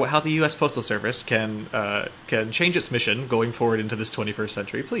ideas for how the U.S. Postal Service can change its mission going forward into this 21st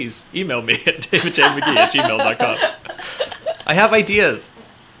century, please email me at davidjmcgee@gmail.com. I have ideas.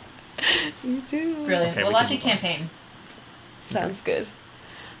 You do. Brilliant. Okay, we'll launch a campaign. Sounds good.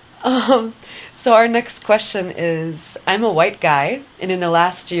 So our next question is, I'm a white guy, and in the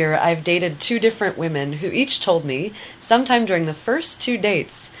last year I've dated 2 different women who each told me, sometime during the first 2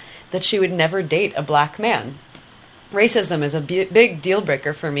 dates, that she would never date a black man. Racism is a big deal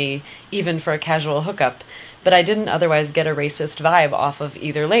breaker for me, even for a casual hookup, but I didn't otherwise get a racist vibe off of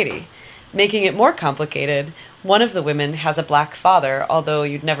either lady. Making it more complicated, one of the women has a black father, although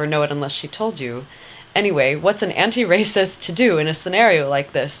you'd never know it unless she told you. Anyway, what's an anti-racist to do in a scenario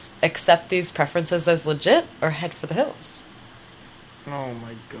like this? Accept these preferences as legit or head for the hills? Oh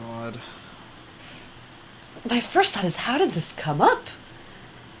my god. My first thought is, how did this come up?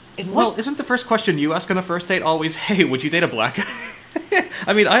 Well, isn't the first question you ask on a first date always, hey, would you date a black guy?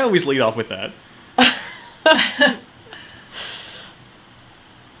 I mean, I always lead off with that.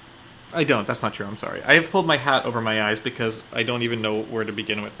 I don't. That's not true. I'm sorry. I have pulled my hat over my eyes because I don't even know where to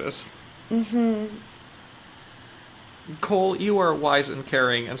begin with this. Mm-hmm. Cole, you are wise and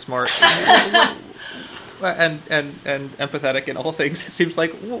caring and smart and empathetic in all things. It seems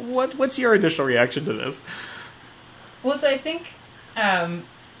like. What's your initial reaction to this? Well, so I think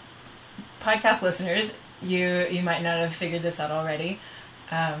podcast listeners, you might not have figured this out already,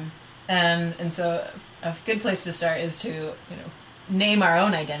 and so a good place to start is to name our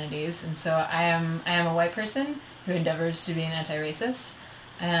own identities. And so I am a white person who endeavors to be an anti-racist,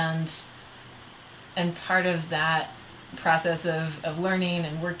 and part of that process of learning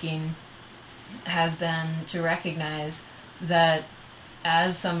and working has been to recognize that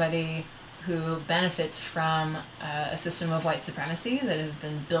as somebody who benefits from a system of white supremacy that has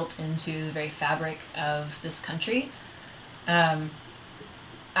been built into the very fabric of this country, I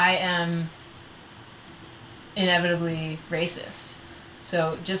am inevitably racist.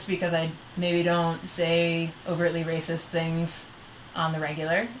 So just because I maybe don't say overtly racist things on the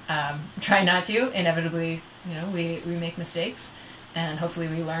regular, try not to, inevitably, we make mistakes, and hopefully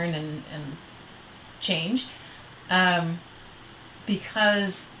we learn and change.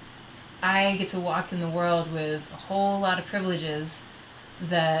 Because I get to walk in the world with a whole lot of privileges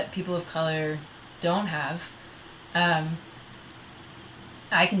that people of color don't have, I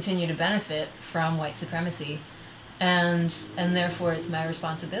continue to benefit from white supremacy, and therefore it's my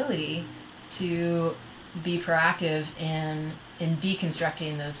responsibility to be proactive in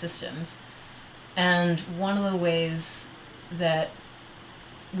deconstructing those systems. And one of the ways that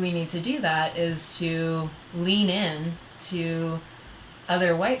we need to do that is to lean in to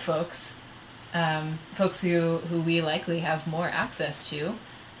other white folks, folks who we likely have more access to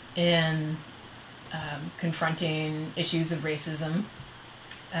in confronting issues of racism,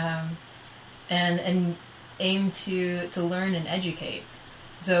 and aim to learn and educate.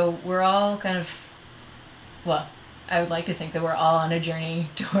 So we're all kind of, well, I would like to think that we're all on a journey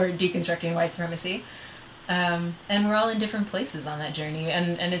toward deconstructing white supremacy, and we're all in different places on that journey,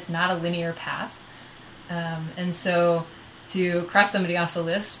 and it's not a linear path, and so to cross somebody off the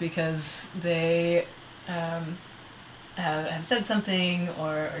list because they have said something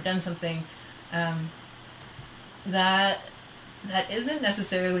or done something that isn't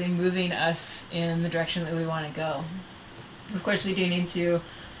necessarily moving us in the direction that we want to go. Of course, we do need to,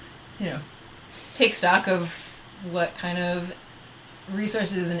 take stock of what kind of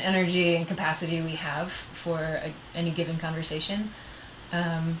resources and energy and capacity we have for any given conversation,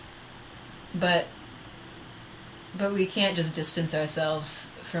 but we can't just distance ourselves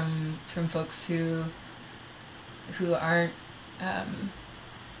from folks who aren't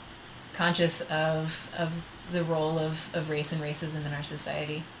conscious of the role of race and racism in our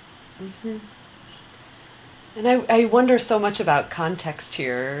society. Mm-hmm. And I wonder so much about context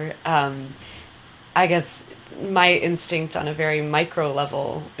here. I guess my instinct on a very micro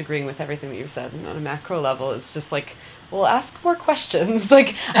level, agreeing with everything that you've said, and on a macro level, is just like, well, ask more questions.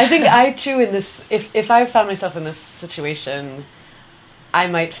 Like, I think I too, in this, if I found myself in this situation, I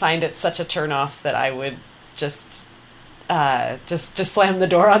might find it such a turnoff that I would just slam the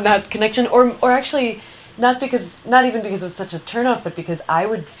door on that connection, or actually, not even because it was such a turnoff, but because I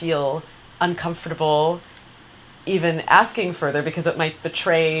would feel uncomfortable even asking further, because it might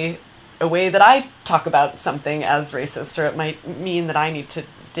betray a way that I talk about something as racist, or it might mean that I need to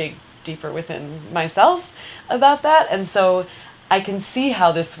dig deeper within myself about that. And so I can see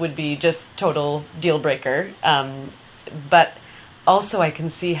how this would be just total deal breaker. But also I can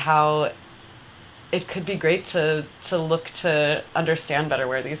see how it could be great to look to understand better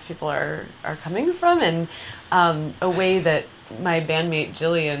where these people are coming from. And a way that my bandmate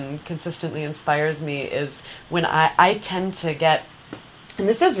Jillian consistently inspires me is when I tend to get, and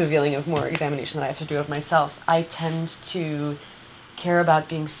this is revealing of more examination that I have to do of myself, I tend to care about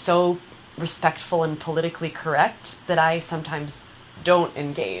being so respectful and politically correct that I sometimes don't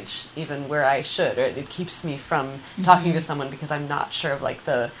engage even where I should, or it keeps me from talking to someone because I'm not sure of like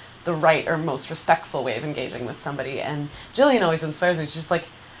the right or most respectful way of engaging with somebody. And Jillian always inspires me. She's just like,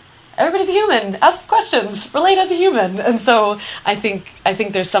 everybody's a human, ask questions, relate as a human. And so I think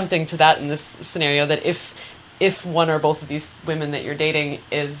there's something to that in this scenario, that if one or both of these women that you're dating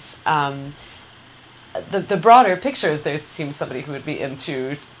is the broader picture is there seems somebody who would be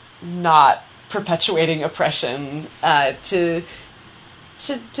into not perpetuating oppression, to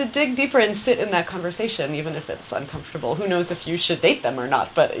dig deeper and sit in that conversation, even if it's uncomfortable. Who knows if you should date them or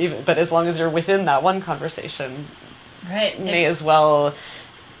not? But as long as you're within that one conversation, right, may as well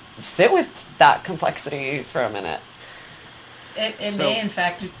sit with that complexity for a minute. It may, in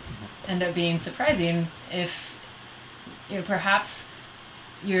fact, end up being surprising if, perhaps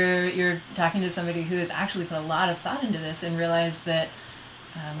you're talking to somebody who has actually put a lot of thought into this and realized that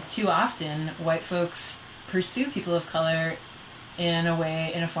too often white folks pursue people of color in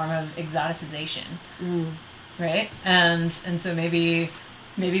a form of exoticization, right? And so maybe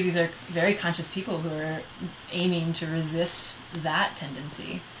these are very conscious people who are aiming to resist that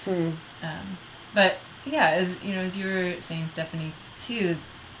tendency. But yeah, as you were saying, Stephanie, too,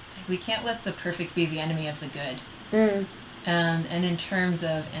 we can't let the perfect be the enemy of the good. And in terms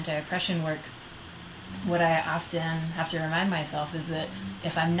of anti-oppression work, what I often have to remind myself is that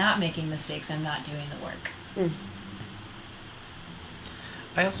if I'm not making mistakes, I'm not doing the work.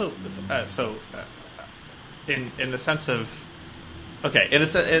 I also in the sense of in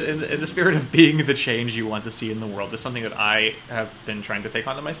the spirit of being the change you want to see in the world, is something that I have been trying to take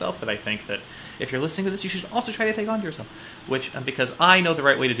onto myself. That I think that if you're listening to this, you should also try to take onto yourself. Which because I know the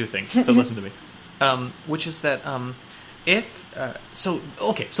right way to do things, so listen to me. Which is that so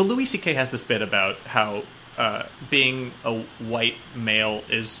Louis C.K. has this bit about how being a white male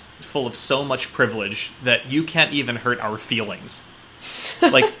is full of so much privilege that you can't even hurt our feelings.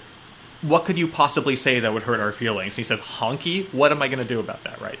 Like, what could you possibly say that would hurt our feelings? He says, honky? What am I going to do about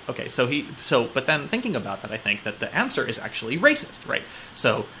that, right? Okay, but then thinking about that, I think that the answer is actually racist, right?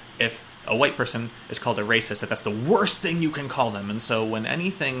 So if a white person is called a racist, that's the worst thing you can call them. And so I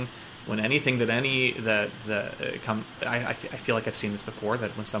feel like I've seen this before,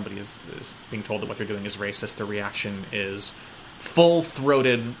 that when somebody is being told that what they're doing is racist, the reaction is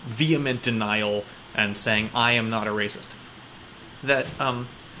full-throated, vehement denial and saying, I am not a racist. That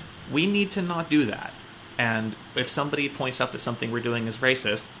we need to not do that. And if somebody points out that something we're doing is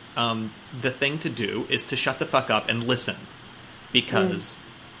racist, the thing to do is to shut the fuck up and listen. Because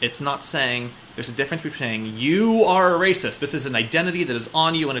it's not saying... There's a difference between saying, you are a racist, this is an identity that is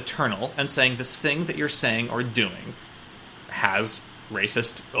on you and eternal, and saying this thing that you're saying or doing has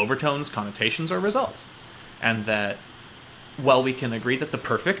racist overtones, connotations, or results. And that, while we can agree that the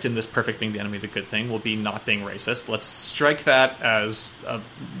perfect, and this perfect being the enemy of the good thing, will be not being racist, let's strike that as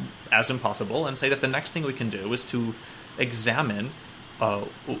impossible and say that the next thing we can do is to examine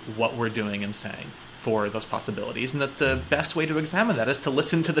what we're doing and saying for those possibilities, and that the best way to examine that is to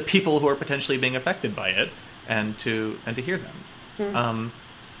listen to the people who are potentially being affected by it and to hear them.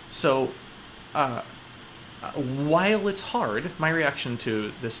 While it's hard, my reaction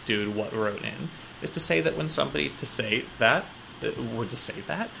to this dude what wrote in is to say that when somebody to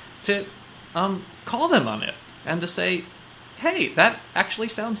call them on it and to say, hey, that actually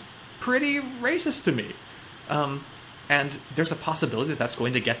sounds pretty racist to me. And there's a possibility that that's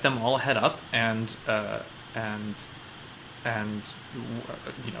going to get them all head up and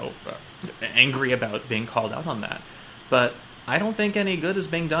angry about being called out on that. But I don't think any good is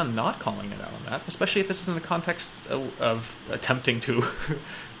being done not calling it out on that, especially if this is in the context of attempting to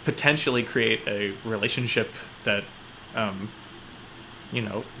potentially create a relationship that,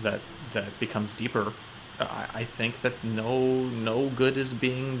 that becomes deeper. I think that no good is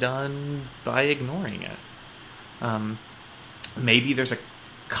being done by ignoring it. Maybe there's a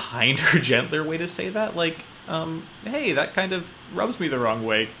kinder, gentler way to say that, like, hey, that kind of rubs me the wrong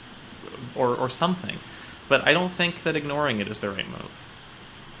way, or something. But I don't think that ignoring it is the right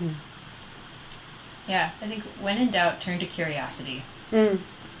move. Yeah, I think when in doubt, turn to curiosity.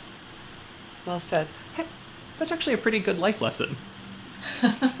 Well said. Hey, that's actually a pretty good life lesson.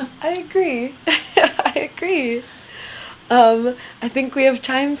 I agree. I agree. I think we have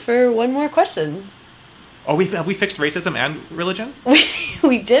time for one more question. Oh, have we fixed racism and religion?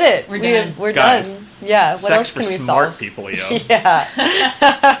 We did it. We're done. We're Guys, done. Yeah. What sex else for can we smart solve? people, yo.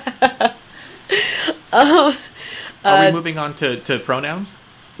 Yeah. Are we moving on to pronouns?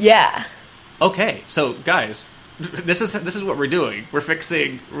 Yeah. Okay, so guys, this is what we're doing. We're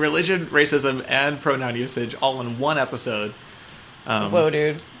fixing religion, racism, and pronoun usage all in one episode. Whoa,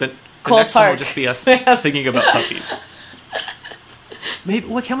 dude. The Cole next one will Park. just be us singing about puppies. Maybe.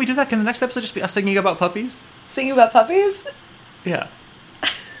 Well, can we do that? Can the next episode just be us singing about puppies? Singing about puppies? Yeah.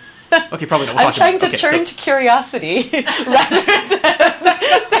 Okay, probably not. We'll I'm talk trying about to it. turn to curiosity rather than...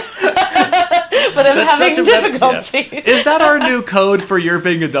 but I'm That's having such a difficulty. Yeah. Is that our new code for you're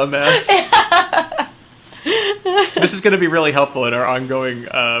being a dumbass? This is going to be really helpful in our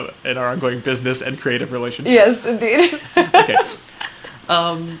ongoing business and creative relationships. Yes, indeed. Okay.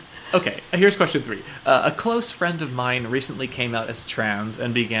 Okay, here's question 3. A close friend of mine recently came out as trans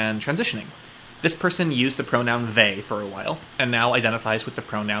and began transitioning. This person used the pronoun they for a while, and now identifies with the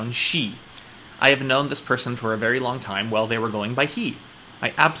pronoun she. I have known this person for a very long time while they were going by he.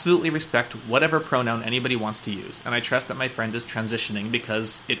 I absolutely respect whatever pronoun anybody wants to use, and I trust that my friend is transitioning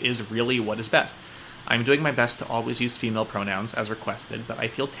because it is really what is best. I'm doing my best to always use female pronouns as requested, but I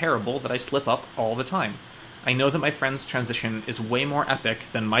feel terrible that I slip up all the time. I know that my friend's transition is way more epic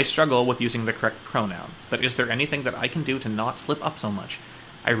than my struggle with using the correct pronoun, but is there anything that I can do to not slip up so much?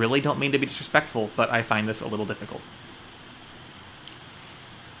 I really don't mean to be disrespectful, but I find this a little difficult.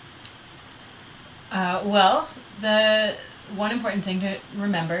 Well, the one important thing to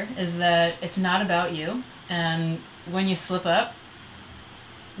remember is that it's not about you, and when you slip up,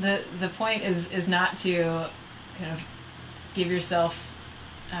 the point is not to kind of give yourself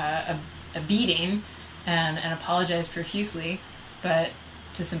a beating and apologize profusely, but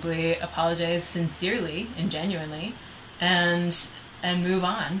to simply apologize sincerely and genuinely, and move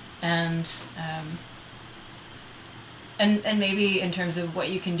on, and maybe in terms of what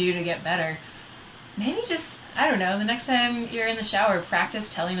you can do to get better. Maybe just, I don't know, the next time you're in the shower, practice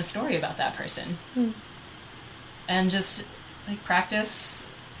telling a story about that person. And just, like, practice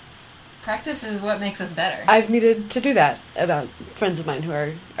is what makes us better. I've needed to do that about friends of mine who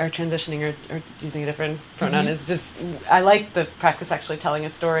are transitioning or using a different pronoun. Is just, I like the practice actually telling a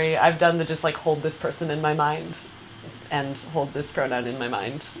story. I've done the just, like, hold this person in my mind and hold this pronoun in my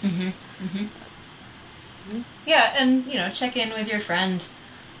mind. Yeah, and, you know, check in with your friend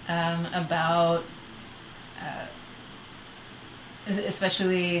about...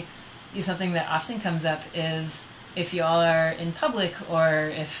 especially something that often comes up is if you all are in public,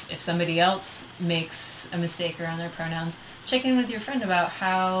 or if somebody else makes a mistake around their pronouns, check in with your friend about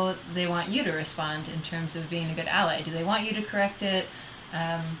how they want you to respond in terms of being a good ally. Do they want you to correct it?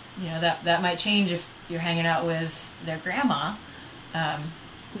 You know, that might change if you're hanging out with their grandma.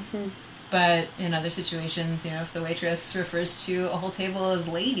 But in other situations, you know, if the waitress refers to a whole table as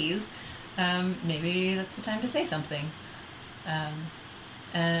ladies, maybe that's the time to say something.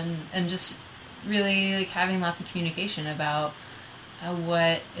 And just really, like, having lots of communication about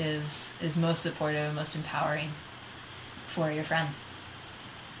what is most supportive and most empowering for your friend.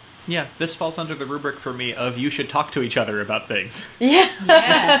 Yeah, this falls under the rubric for me of you should talk to each other about things.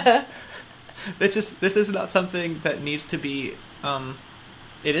 Yeah. This is not something that needs to be...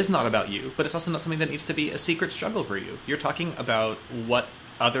 it is not about you, but it's also not something that needs to be a secret struggle for you. You're talking about what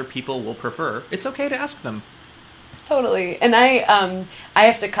other people will prefer. It's okay to ask them. Totally. And I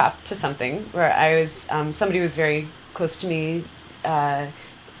have to cop to something where I was, somebody who was very close to me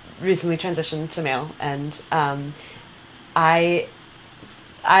recently transitioned to male, and I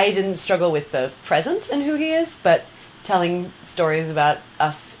didn't struggle with the present and who he is, but telling stories about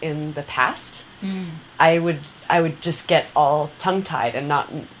us in the past, I would just get all tongue-tied and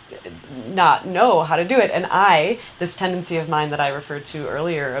not know how to do it. And this tendency of mine that I referred to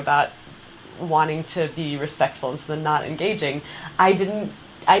earlier about wanting to be respectful instead of not engaging, I didn't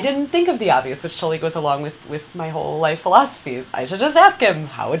think of the obvious, which totally goes along with my whole life philosophies. I should just ask him,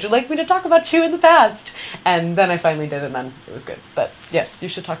 how would you like me to talk about you in the past? And then I finally did, and then it was good. But yes, you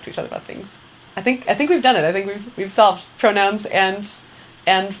should talk to each other about things. I think we've done it. I think we've solved pronouns and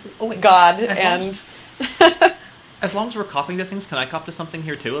God and... As long as we're copying to things, can I cop to something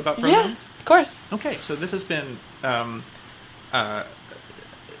here too about pronouns? Yeah, of course. Okay, so this has been,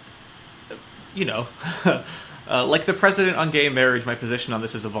 you know, like the president on gay marriage, my position on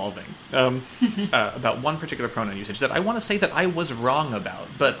this is evolving. About one particular pronoun usage that I want to say that I was wrong about,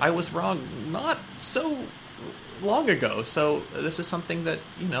 but I was wrong not so long ago. So this is something that,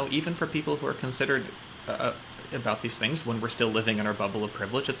 you know, even for people who are considered about these things, when we're still living in our bubble of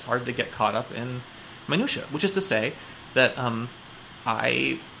privilege, it's hard to get caught up in minutia, which is to say that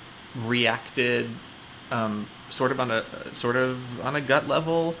I reacted sort of on a gut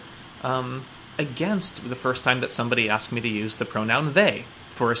level against the first time that somebody asked me to use the pronoun they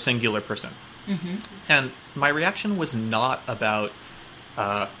for a singular person. And my reaction was not about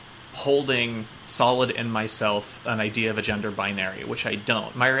holding solid in myself an idea of a gender binary, which I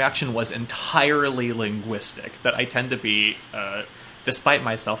don't. My reaction was entirely linguistic, that I tend to be... despite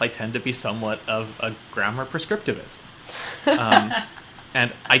myself, I tend to be somewhat of a grammar prescriptivist.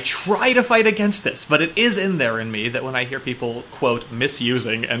 And I try to fight against this, but it is in there in me that when I hear people, quote,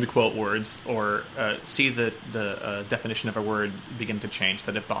 misusing, end quote, words, or see the definition of a word begin to change,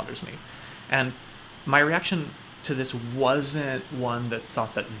 that it bothers me. And my reaction to this wasn't one that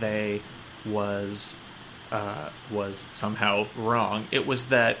thought that they was somehow wrong. It was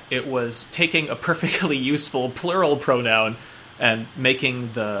that it was taking a perfectly useful plural pronoun and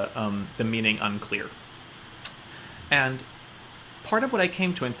making the meaning unclear. And part of what I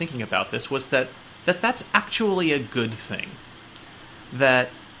came to in thinking about this was that's actually a good thing. That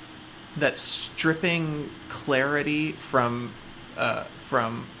stripping clarity from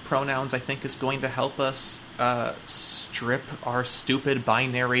from pronouns, I think, is going to help us strip our stupid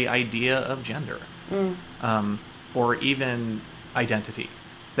binary idea of gender, or even identity.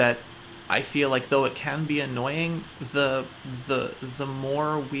 That I feel like, though it can be annoying, the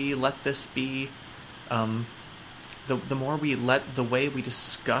more we let this be, the more we let the way we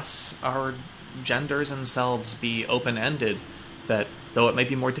discuss our genders themselves be open-ended, that though it may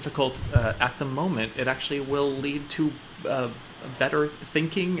be more difficult at the moment, it actually will lead to better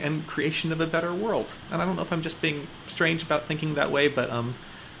thinking and creation of a better world. And I don't know if I'm just being strange about thinking that way, but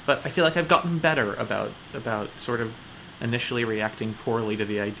I feel like I've gotten better about sort of initially reacting poorly to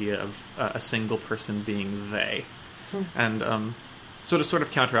the idea of a single person being they. And so to sort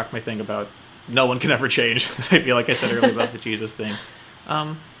of counteract my thing about no one can ever change, that I feel like I said earlier about the Jesus thing,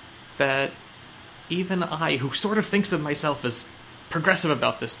 that even I, who sort of thinks of myself as progressive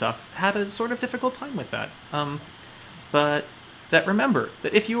about this stuff, had a sort of difficult time with that. But that remember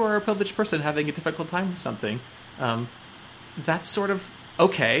that if you are a privileged person having a difficult time with something, that's sort of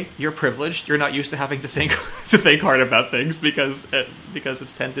okay. You're privileged. You're not used to having to think hard about things because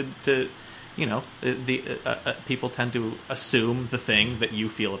it's tended to, people tend to assume the thing that you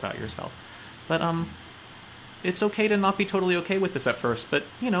feel about yourself. But it's okay to not be totally okay with this at first. But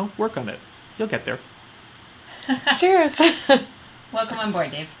work on it. You'll get there. Cheers. Welcome on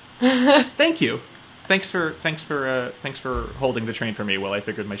board, Dave. Thank you. Thanks for holding the train for me while I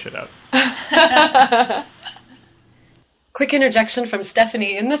figured my shit out. Quick interjection from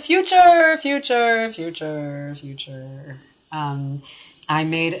Stephanie in the future. I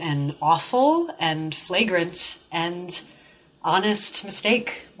made an awful and flagrant and honest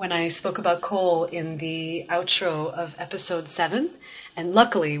mistake when I spoke about Cole in the outro of episode 7. And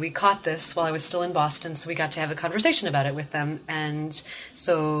luckily we caught this while I was still in Boston, so we got to have a conversation about it with them. And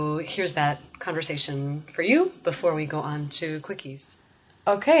so here's that conversation for you before we go on to quickies.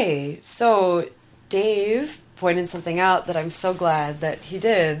 Okay, so Dave pointed something out that I'm so glad that he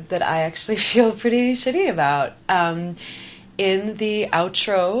did that I actually feel pretty shitty about. In the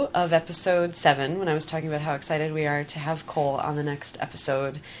outro of episode 7, when I was talking about how excited we are to have Cole on the next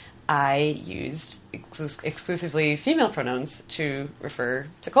episode, I used exclusively female pronouns to refer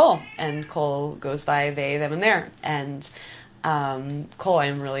to Cole. And Cole goes by they, them, and their. And Cole, I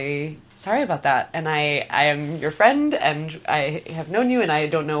am really sorry about that. And I am your friend, and I have known you, and I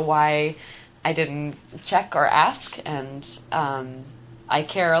don't know why I didn't check or ask. And I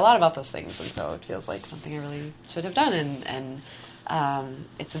care a lot about those things, and so it feels like something I really should have done, and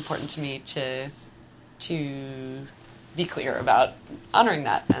it's important to me to be clear about honoring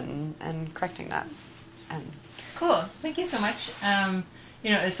that and correcting that. And cool, thank you so much.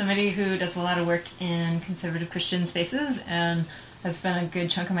 As somebody who does a lot of work in conservative Christian spaces and has spent a good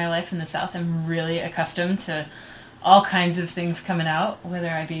chunk of my life in the South, I'm really accustomed to all kinds of things coming out, whether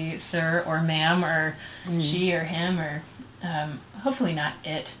I be sir or ma'am or she or him or hopefully not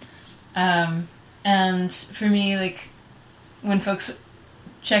it. And for me, like, when folks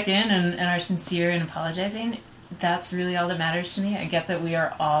check in and are sincere in apologizing, that's really all that matters to me. I get that we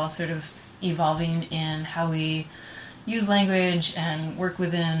are all sort of evolving in how we use language and work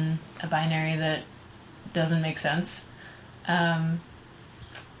within a binary that doesn't make sense. And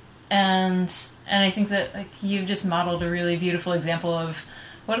I think that, like, you've just modeled a really beautiful example of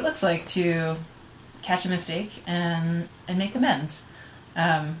what it looks like to catch a mistake and make amends.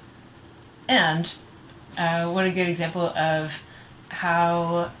 And what a good example of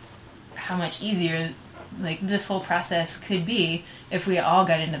how much easier, like, this whole process could be if we all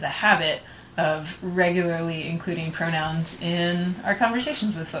got into the habit of regularly including pronouns in our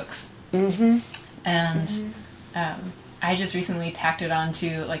conversations with folks. Mm-hmm. And I just recently tacked it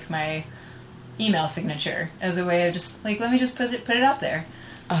onto, like, my email signature as a way of just, like, let me just put it out there.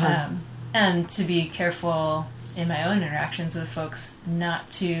 Uh-huh. And to be careful in my own interactions with folks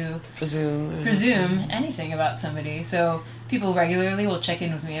not to presume anything about somebody. So people regularly will check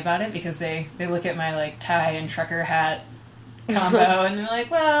in with me about it because they look at my, like, tie and trucker hat combo and they're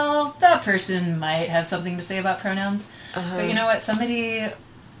like, well, that person might have something to say about pronouns. Uh-huh. But you know what? Somebody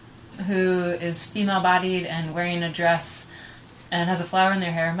who is female-bodied and wearing a dress and has a flower in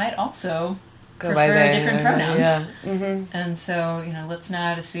their hair might also prefer different pronouns. Yeah. Mm-hmm. And so, let's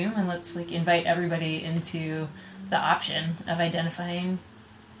not assume, and let's, like, invite everybody into the option of identifying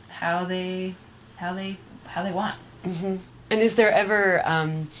how they want. Mm-hmm. And is there ever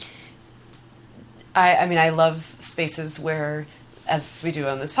I love spaces where, as we do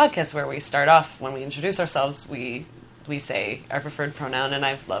on this podcast, where we start off when we introduce ourselves, we say our preferred pronoun, and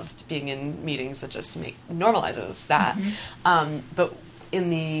I've loved being in meetings that just normalizes that. Mm-hmm. But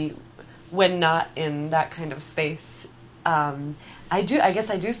when not in that kind of space, I guess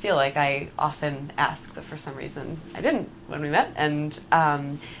I do feel like I often ask, but for some reason I didn't when we met. And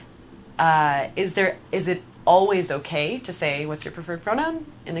is it always okay to say what's your preferred pronoun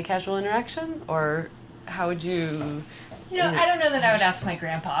in a casual interaction, or how would you? I don't know that I would ask my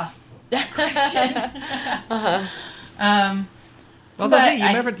grandpa that question. Although,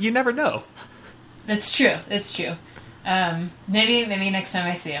 hey, you never know. It's true. It's true. Maybe next time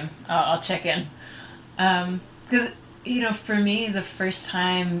I see him, I'll check in. Because for me, the first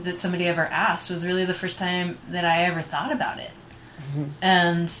time that somebody ever asked was really the first time that I ever thought about it. Mm-hmm.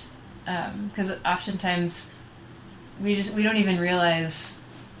 And because oftentimes we don't even realize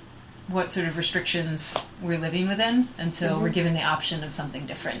what sort of restrictions we're living within until we're given the option of something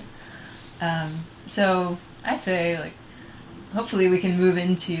different. So I say, hopefully we can move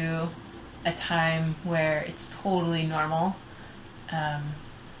into a time where it's totally normal,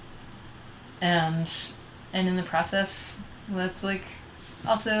 and in the process, let's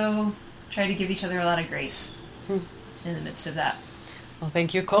also try to give each other a lot of grace in the midst of that. Well,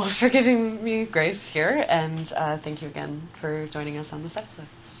 thank you, Cole, for giving me grace here, and thank you again for joining us on this episode.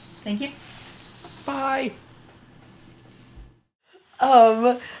 Thank you. Bye.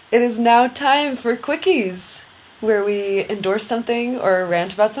 It is now time for Quickies, where we endorse something or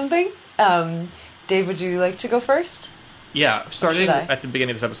rant about something. Dave, would you like to go first? Yeah, starting at the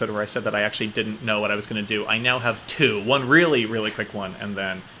beginning of this episode where I said that I actually didn't know what I was going to do, I now have two. One really, really quick one, and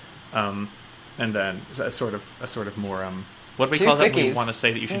then a sort of more, what do we call that when we want to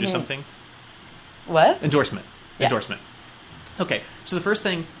say that you should do something? What? Endorsement. Yeah. Endorsement. Okay, so the first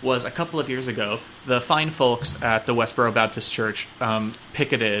thing was a couple of years ago, the fine folks at the Westboro Baptist Church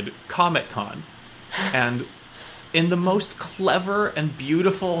picketed Comic-Con, and in the most clever and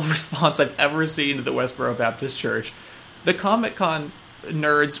beautiful response I've ever seen to the Westboro Baptist Church, the Comic-Con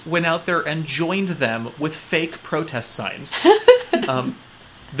nerds went out there and joined them with fake protest signs.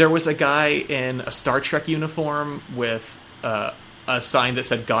 There was a guy in a Star Trek uniform with a sign that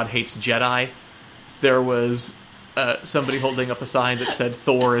said "God hates Jedi." There was somebody holding up a sign that said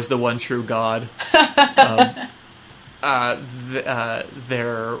 "Thor is the one true God."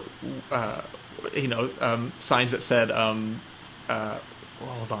 Signs that said,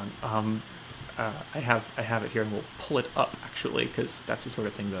 hold on, I have it here, and we'll pull it up, actually, because that's the sort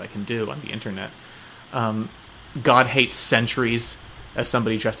of thing that I can do on the internet. God hates sentries, as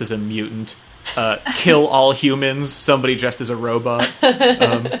somebody dressed as a mutant. Kill all humans, somebody dressed as a robot.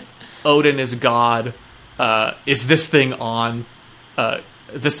 Odin is God. Is this thing on?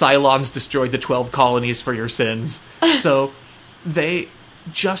 The Cylons destroyed the 12 colonies for your sins. So they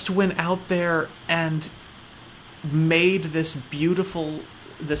just went out there and made this beautiful,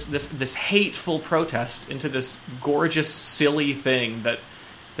 this hateful protest into this gorgeous, silly thing that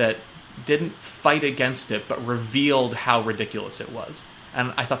didn't fight against it, but revealed how ridiculous it was.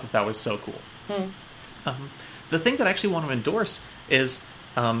 And I thought that was so cool. The thing that I actually want to endorse is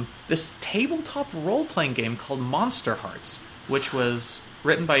this tabletop role-playing game called Monster Hearts, which was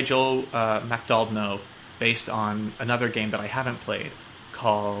written by Joe McDaldno, based on another game that I haven't played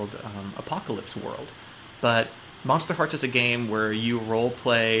called Apocalypse World. But Monster Hearts is a game where you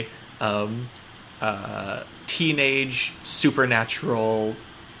role-play teenage, supernatural,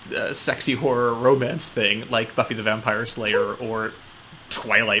 sexy horror romance thing, like Buffy the Vampire Slayer or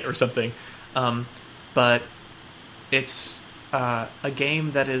Twilight or something. But it's a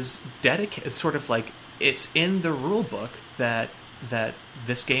game that is dedicated. It's sort of like, it's in the rule book that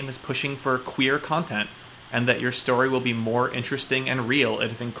this game is pushing for queer content, and that your story will be more interesting and real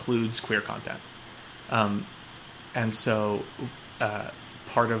if it includes queer content. And so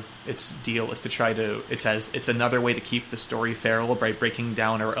part of its deal is to try to, it says, it's another way to keep the story feral by breaking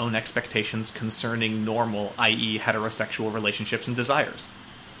down our own expectations concerning normal, i.e. heterosexual relationships and desires.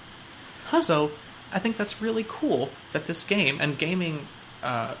 So I think that's really cool that this game, and gaming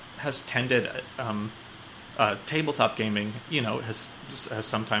has tended, tabletop gaming, has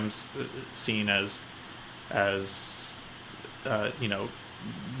sometimes seen as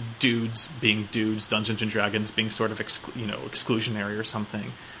dudes being dudes, Dungeons and Dragons being sort of exclusionary or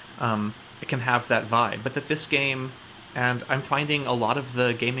something. It can have that vibe, but that this game, and I'm finding a lot of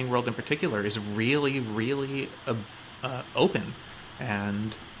the gaming world in particular, is really, really open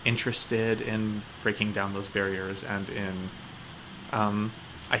and interested in breaking down those barriers, and in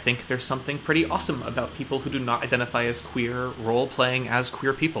I think there's something pretty awesome about people who do not identify as queer role-playing as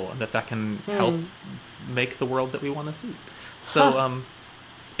queer people, and that can help make the world that we want to see. So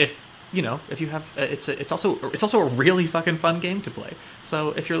if you have, it's also a really fucking fun game to play.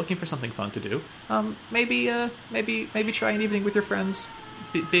 So if you're looking for something fun to do, maybe try an evening with your friends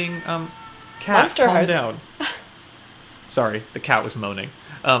being Cat, Monster calm Hearts. down. Sorry, the cat was moaning.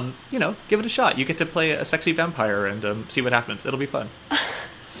 Give it a shot. You get to play a sexy vampire and see what happens. It'll be fun.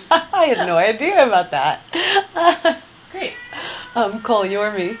 I had no idea about that. Great. Cole, you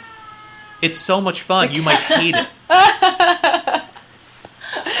or me? It's so much fun. You might hate it. I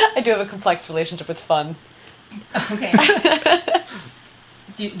do have a complex relationship with fun. Okay.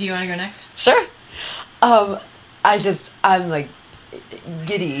 Do you want to go next? Sure. I'm like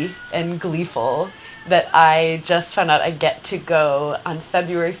giddy and gleeful that I just found out I get to go on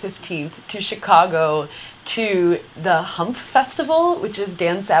February 15th to Chicago to the Hump Festival, which is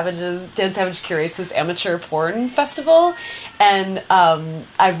Dan Savage curates this amateur porn festival, and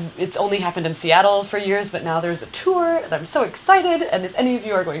it's only happened in Seattle for years, but now there's a tour, and I'm so excited, and if any of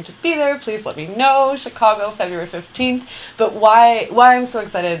you are going to be there, please let me know. Chicago, February 15th. But why I'm so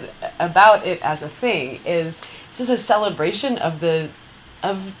excited about it as a thing is it's just a celebration of the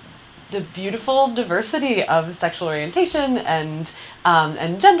beautiful diversity of sexual orientation and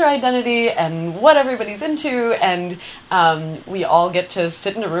gender identity and what everybody's into, and we all get to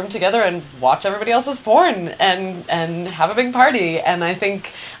sit in a room together and watch everybody else's porn and have a big party. And I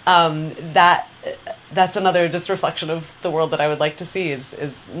think that's another just reflection of the world that I would like to see is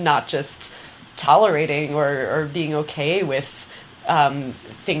not just tolerating or being okay with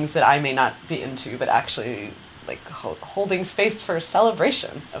things that I may not be into, but actually like holding space for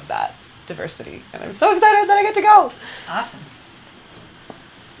celebration of that diversity. And I'm so excited that I get to go. Awesome.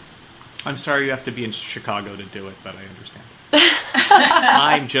 I'm sorry you have to be in Chicago to do it, but I understand.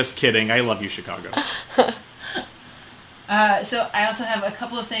 I'm just kidding. I love you, Chicago. So I also have a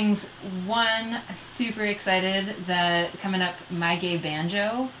couple of things. One, I'm super excited that coming up, My Gay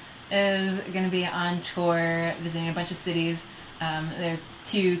Banjo is going to be on tour, visiting a bunch of cities. They're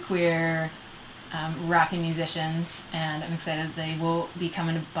two queer rocking musicians, and I'm excited they will be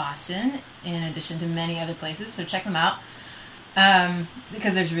coming to Boston in addition to many other places, so check them out.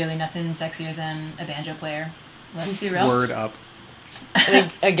 Because there's really nothing sexier than a banjo player. Let's be real. Word up.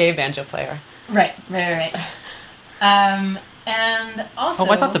 A gay banjo player. Right. And also...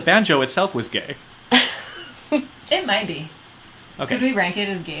 Oh, I thought the banjo itself was gay. It might be. Okay. Could we rank it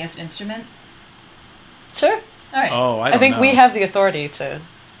as gayest instrument? Sure. All right. Oh, I think know. we have the authority to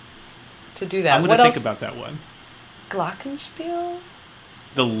do that. I'm going to think about that one. Glockenspiel?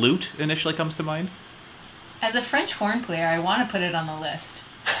 The lute initially comes to mind. As a French horn player, I want to put it on the list.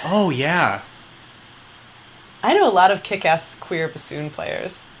 Oh, yeah. I know a lot of kick-ass queer bassoon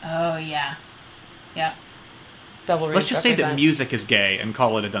players. Oh, yeah. Yeah. Double Let's just say that music is gay and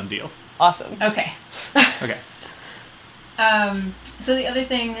call it a done deal. Awesome. Okay. Okay. So the other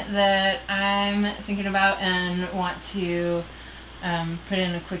thing that I'm thinking about and want to put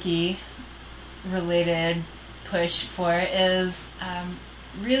in a quickie related push for is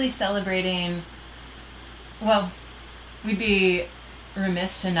really celebrating, well, we'd be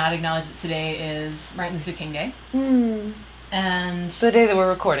remiss to not acknowledge that today is Martin Luther King Day. And It's the day that we're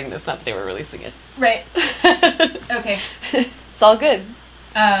recording this, not the day we're releasing it. right. Okay. It's all good.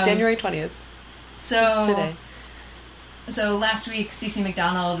 January 20th. So It's today. So last week, Cece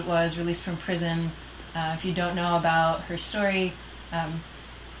McDonald was released from prison. If you don't know about her story,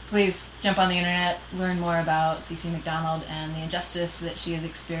 please jump on the internet, learn more about Cece McDonald and the injustice that she has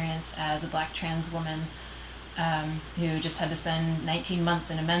experienced as a black trans woman who just had to spend 19 months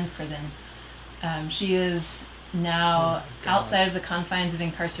in a men's prison. She is now outside of the confines of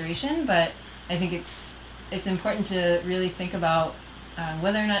incarceration, but I think it's important to really think about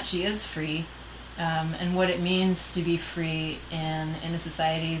whether or not she is free. And what it means to be free in a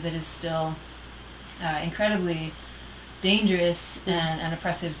society that is still incredibly dangerous and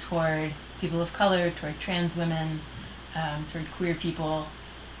oppressive toward people of color, toward trans women, toward queer people,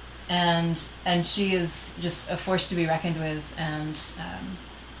 and she is just a force to be reckoned with. And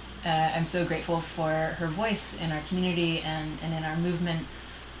I'm so grateful for her voice in our community and in our movement.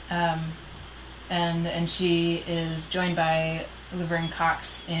 And she is joined by Laverne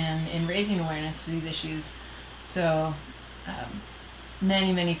Cox in raising awareness to these issues. So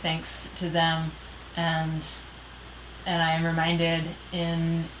many thanks to them, and I am reminded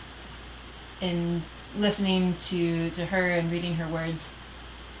in listening to her and reading her words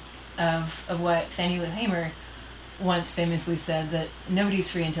of what Fannie Lou Hamer once famously said, that nobody's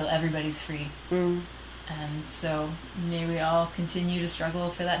free until everybody's free. And so may we all continue to struggle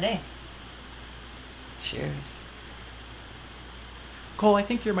for that day. Cheers. Cole, I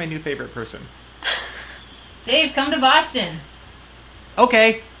think you're my new favorite person. Dave, come to Boston.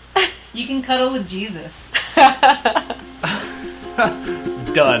 Okay. You can cuddle with Jesus.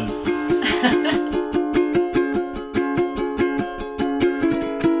 Done.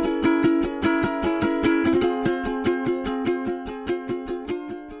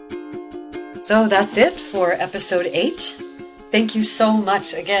 So that's it for episode 8. Thank you so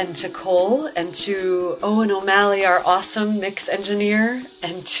much again to Cole and to Owen O'Malley, our awesome mix engineer,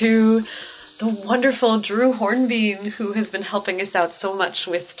 and to the wonderful Drew Hornbean, who has been helping us out so much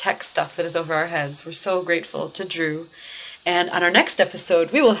with tech stuff that is over our heads. We're so grateful to Drew. And on our next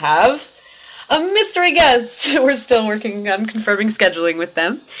episode, we will have a mystery guest. We're still working on confirming scheduling with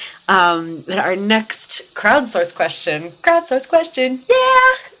them. But our next crowdsource question,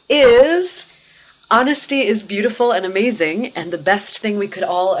 is... Honesty is beautiful and amazing and the best thing we could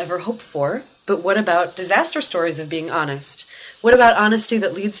all ever hope for. But what about disaster stories of being honest? What about honesty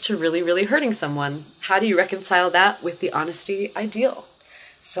that leads to really, really hurting someone? How do you reconcile that with the honesty ideal?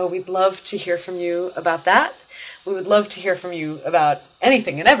 So we'd love to hear from you about that. We would love to hear from you about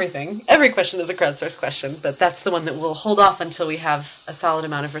anything and everything. Every question is a crowdsourced question, but that's the one that we'll hold off until we have a solid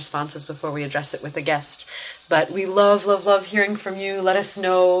amount of responses before we address it with a guest. But we love, love, love hearing from you. Let us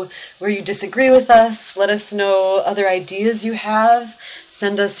know where you disagree with us. Let us know other ideas you have.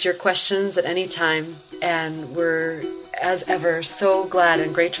 Send us your questions at any time. And we're, as ever, so glad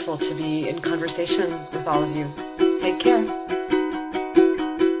and grateful to be in conversation with all of you. Take care.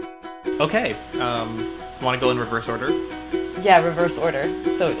 Okay. Want to go in reverse order? Yeah, reverse order.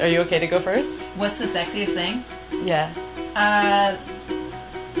 So are you okay to go first? What's the sexiest thing? Yeah.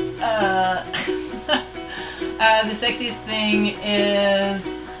 The sexiest thing is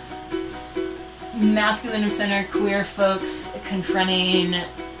masculine of center queer folks confronting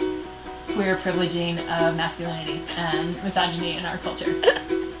queer privileging of masculinity and misogyny in our culture.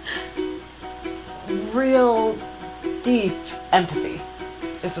 Real deep empathy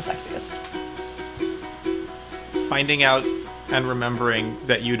is the sexiest. Finding out and remembering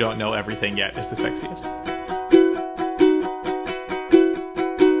that you don't know everything yet is the sexiest.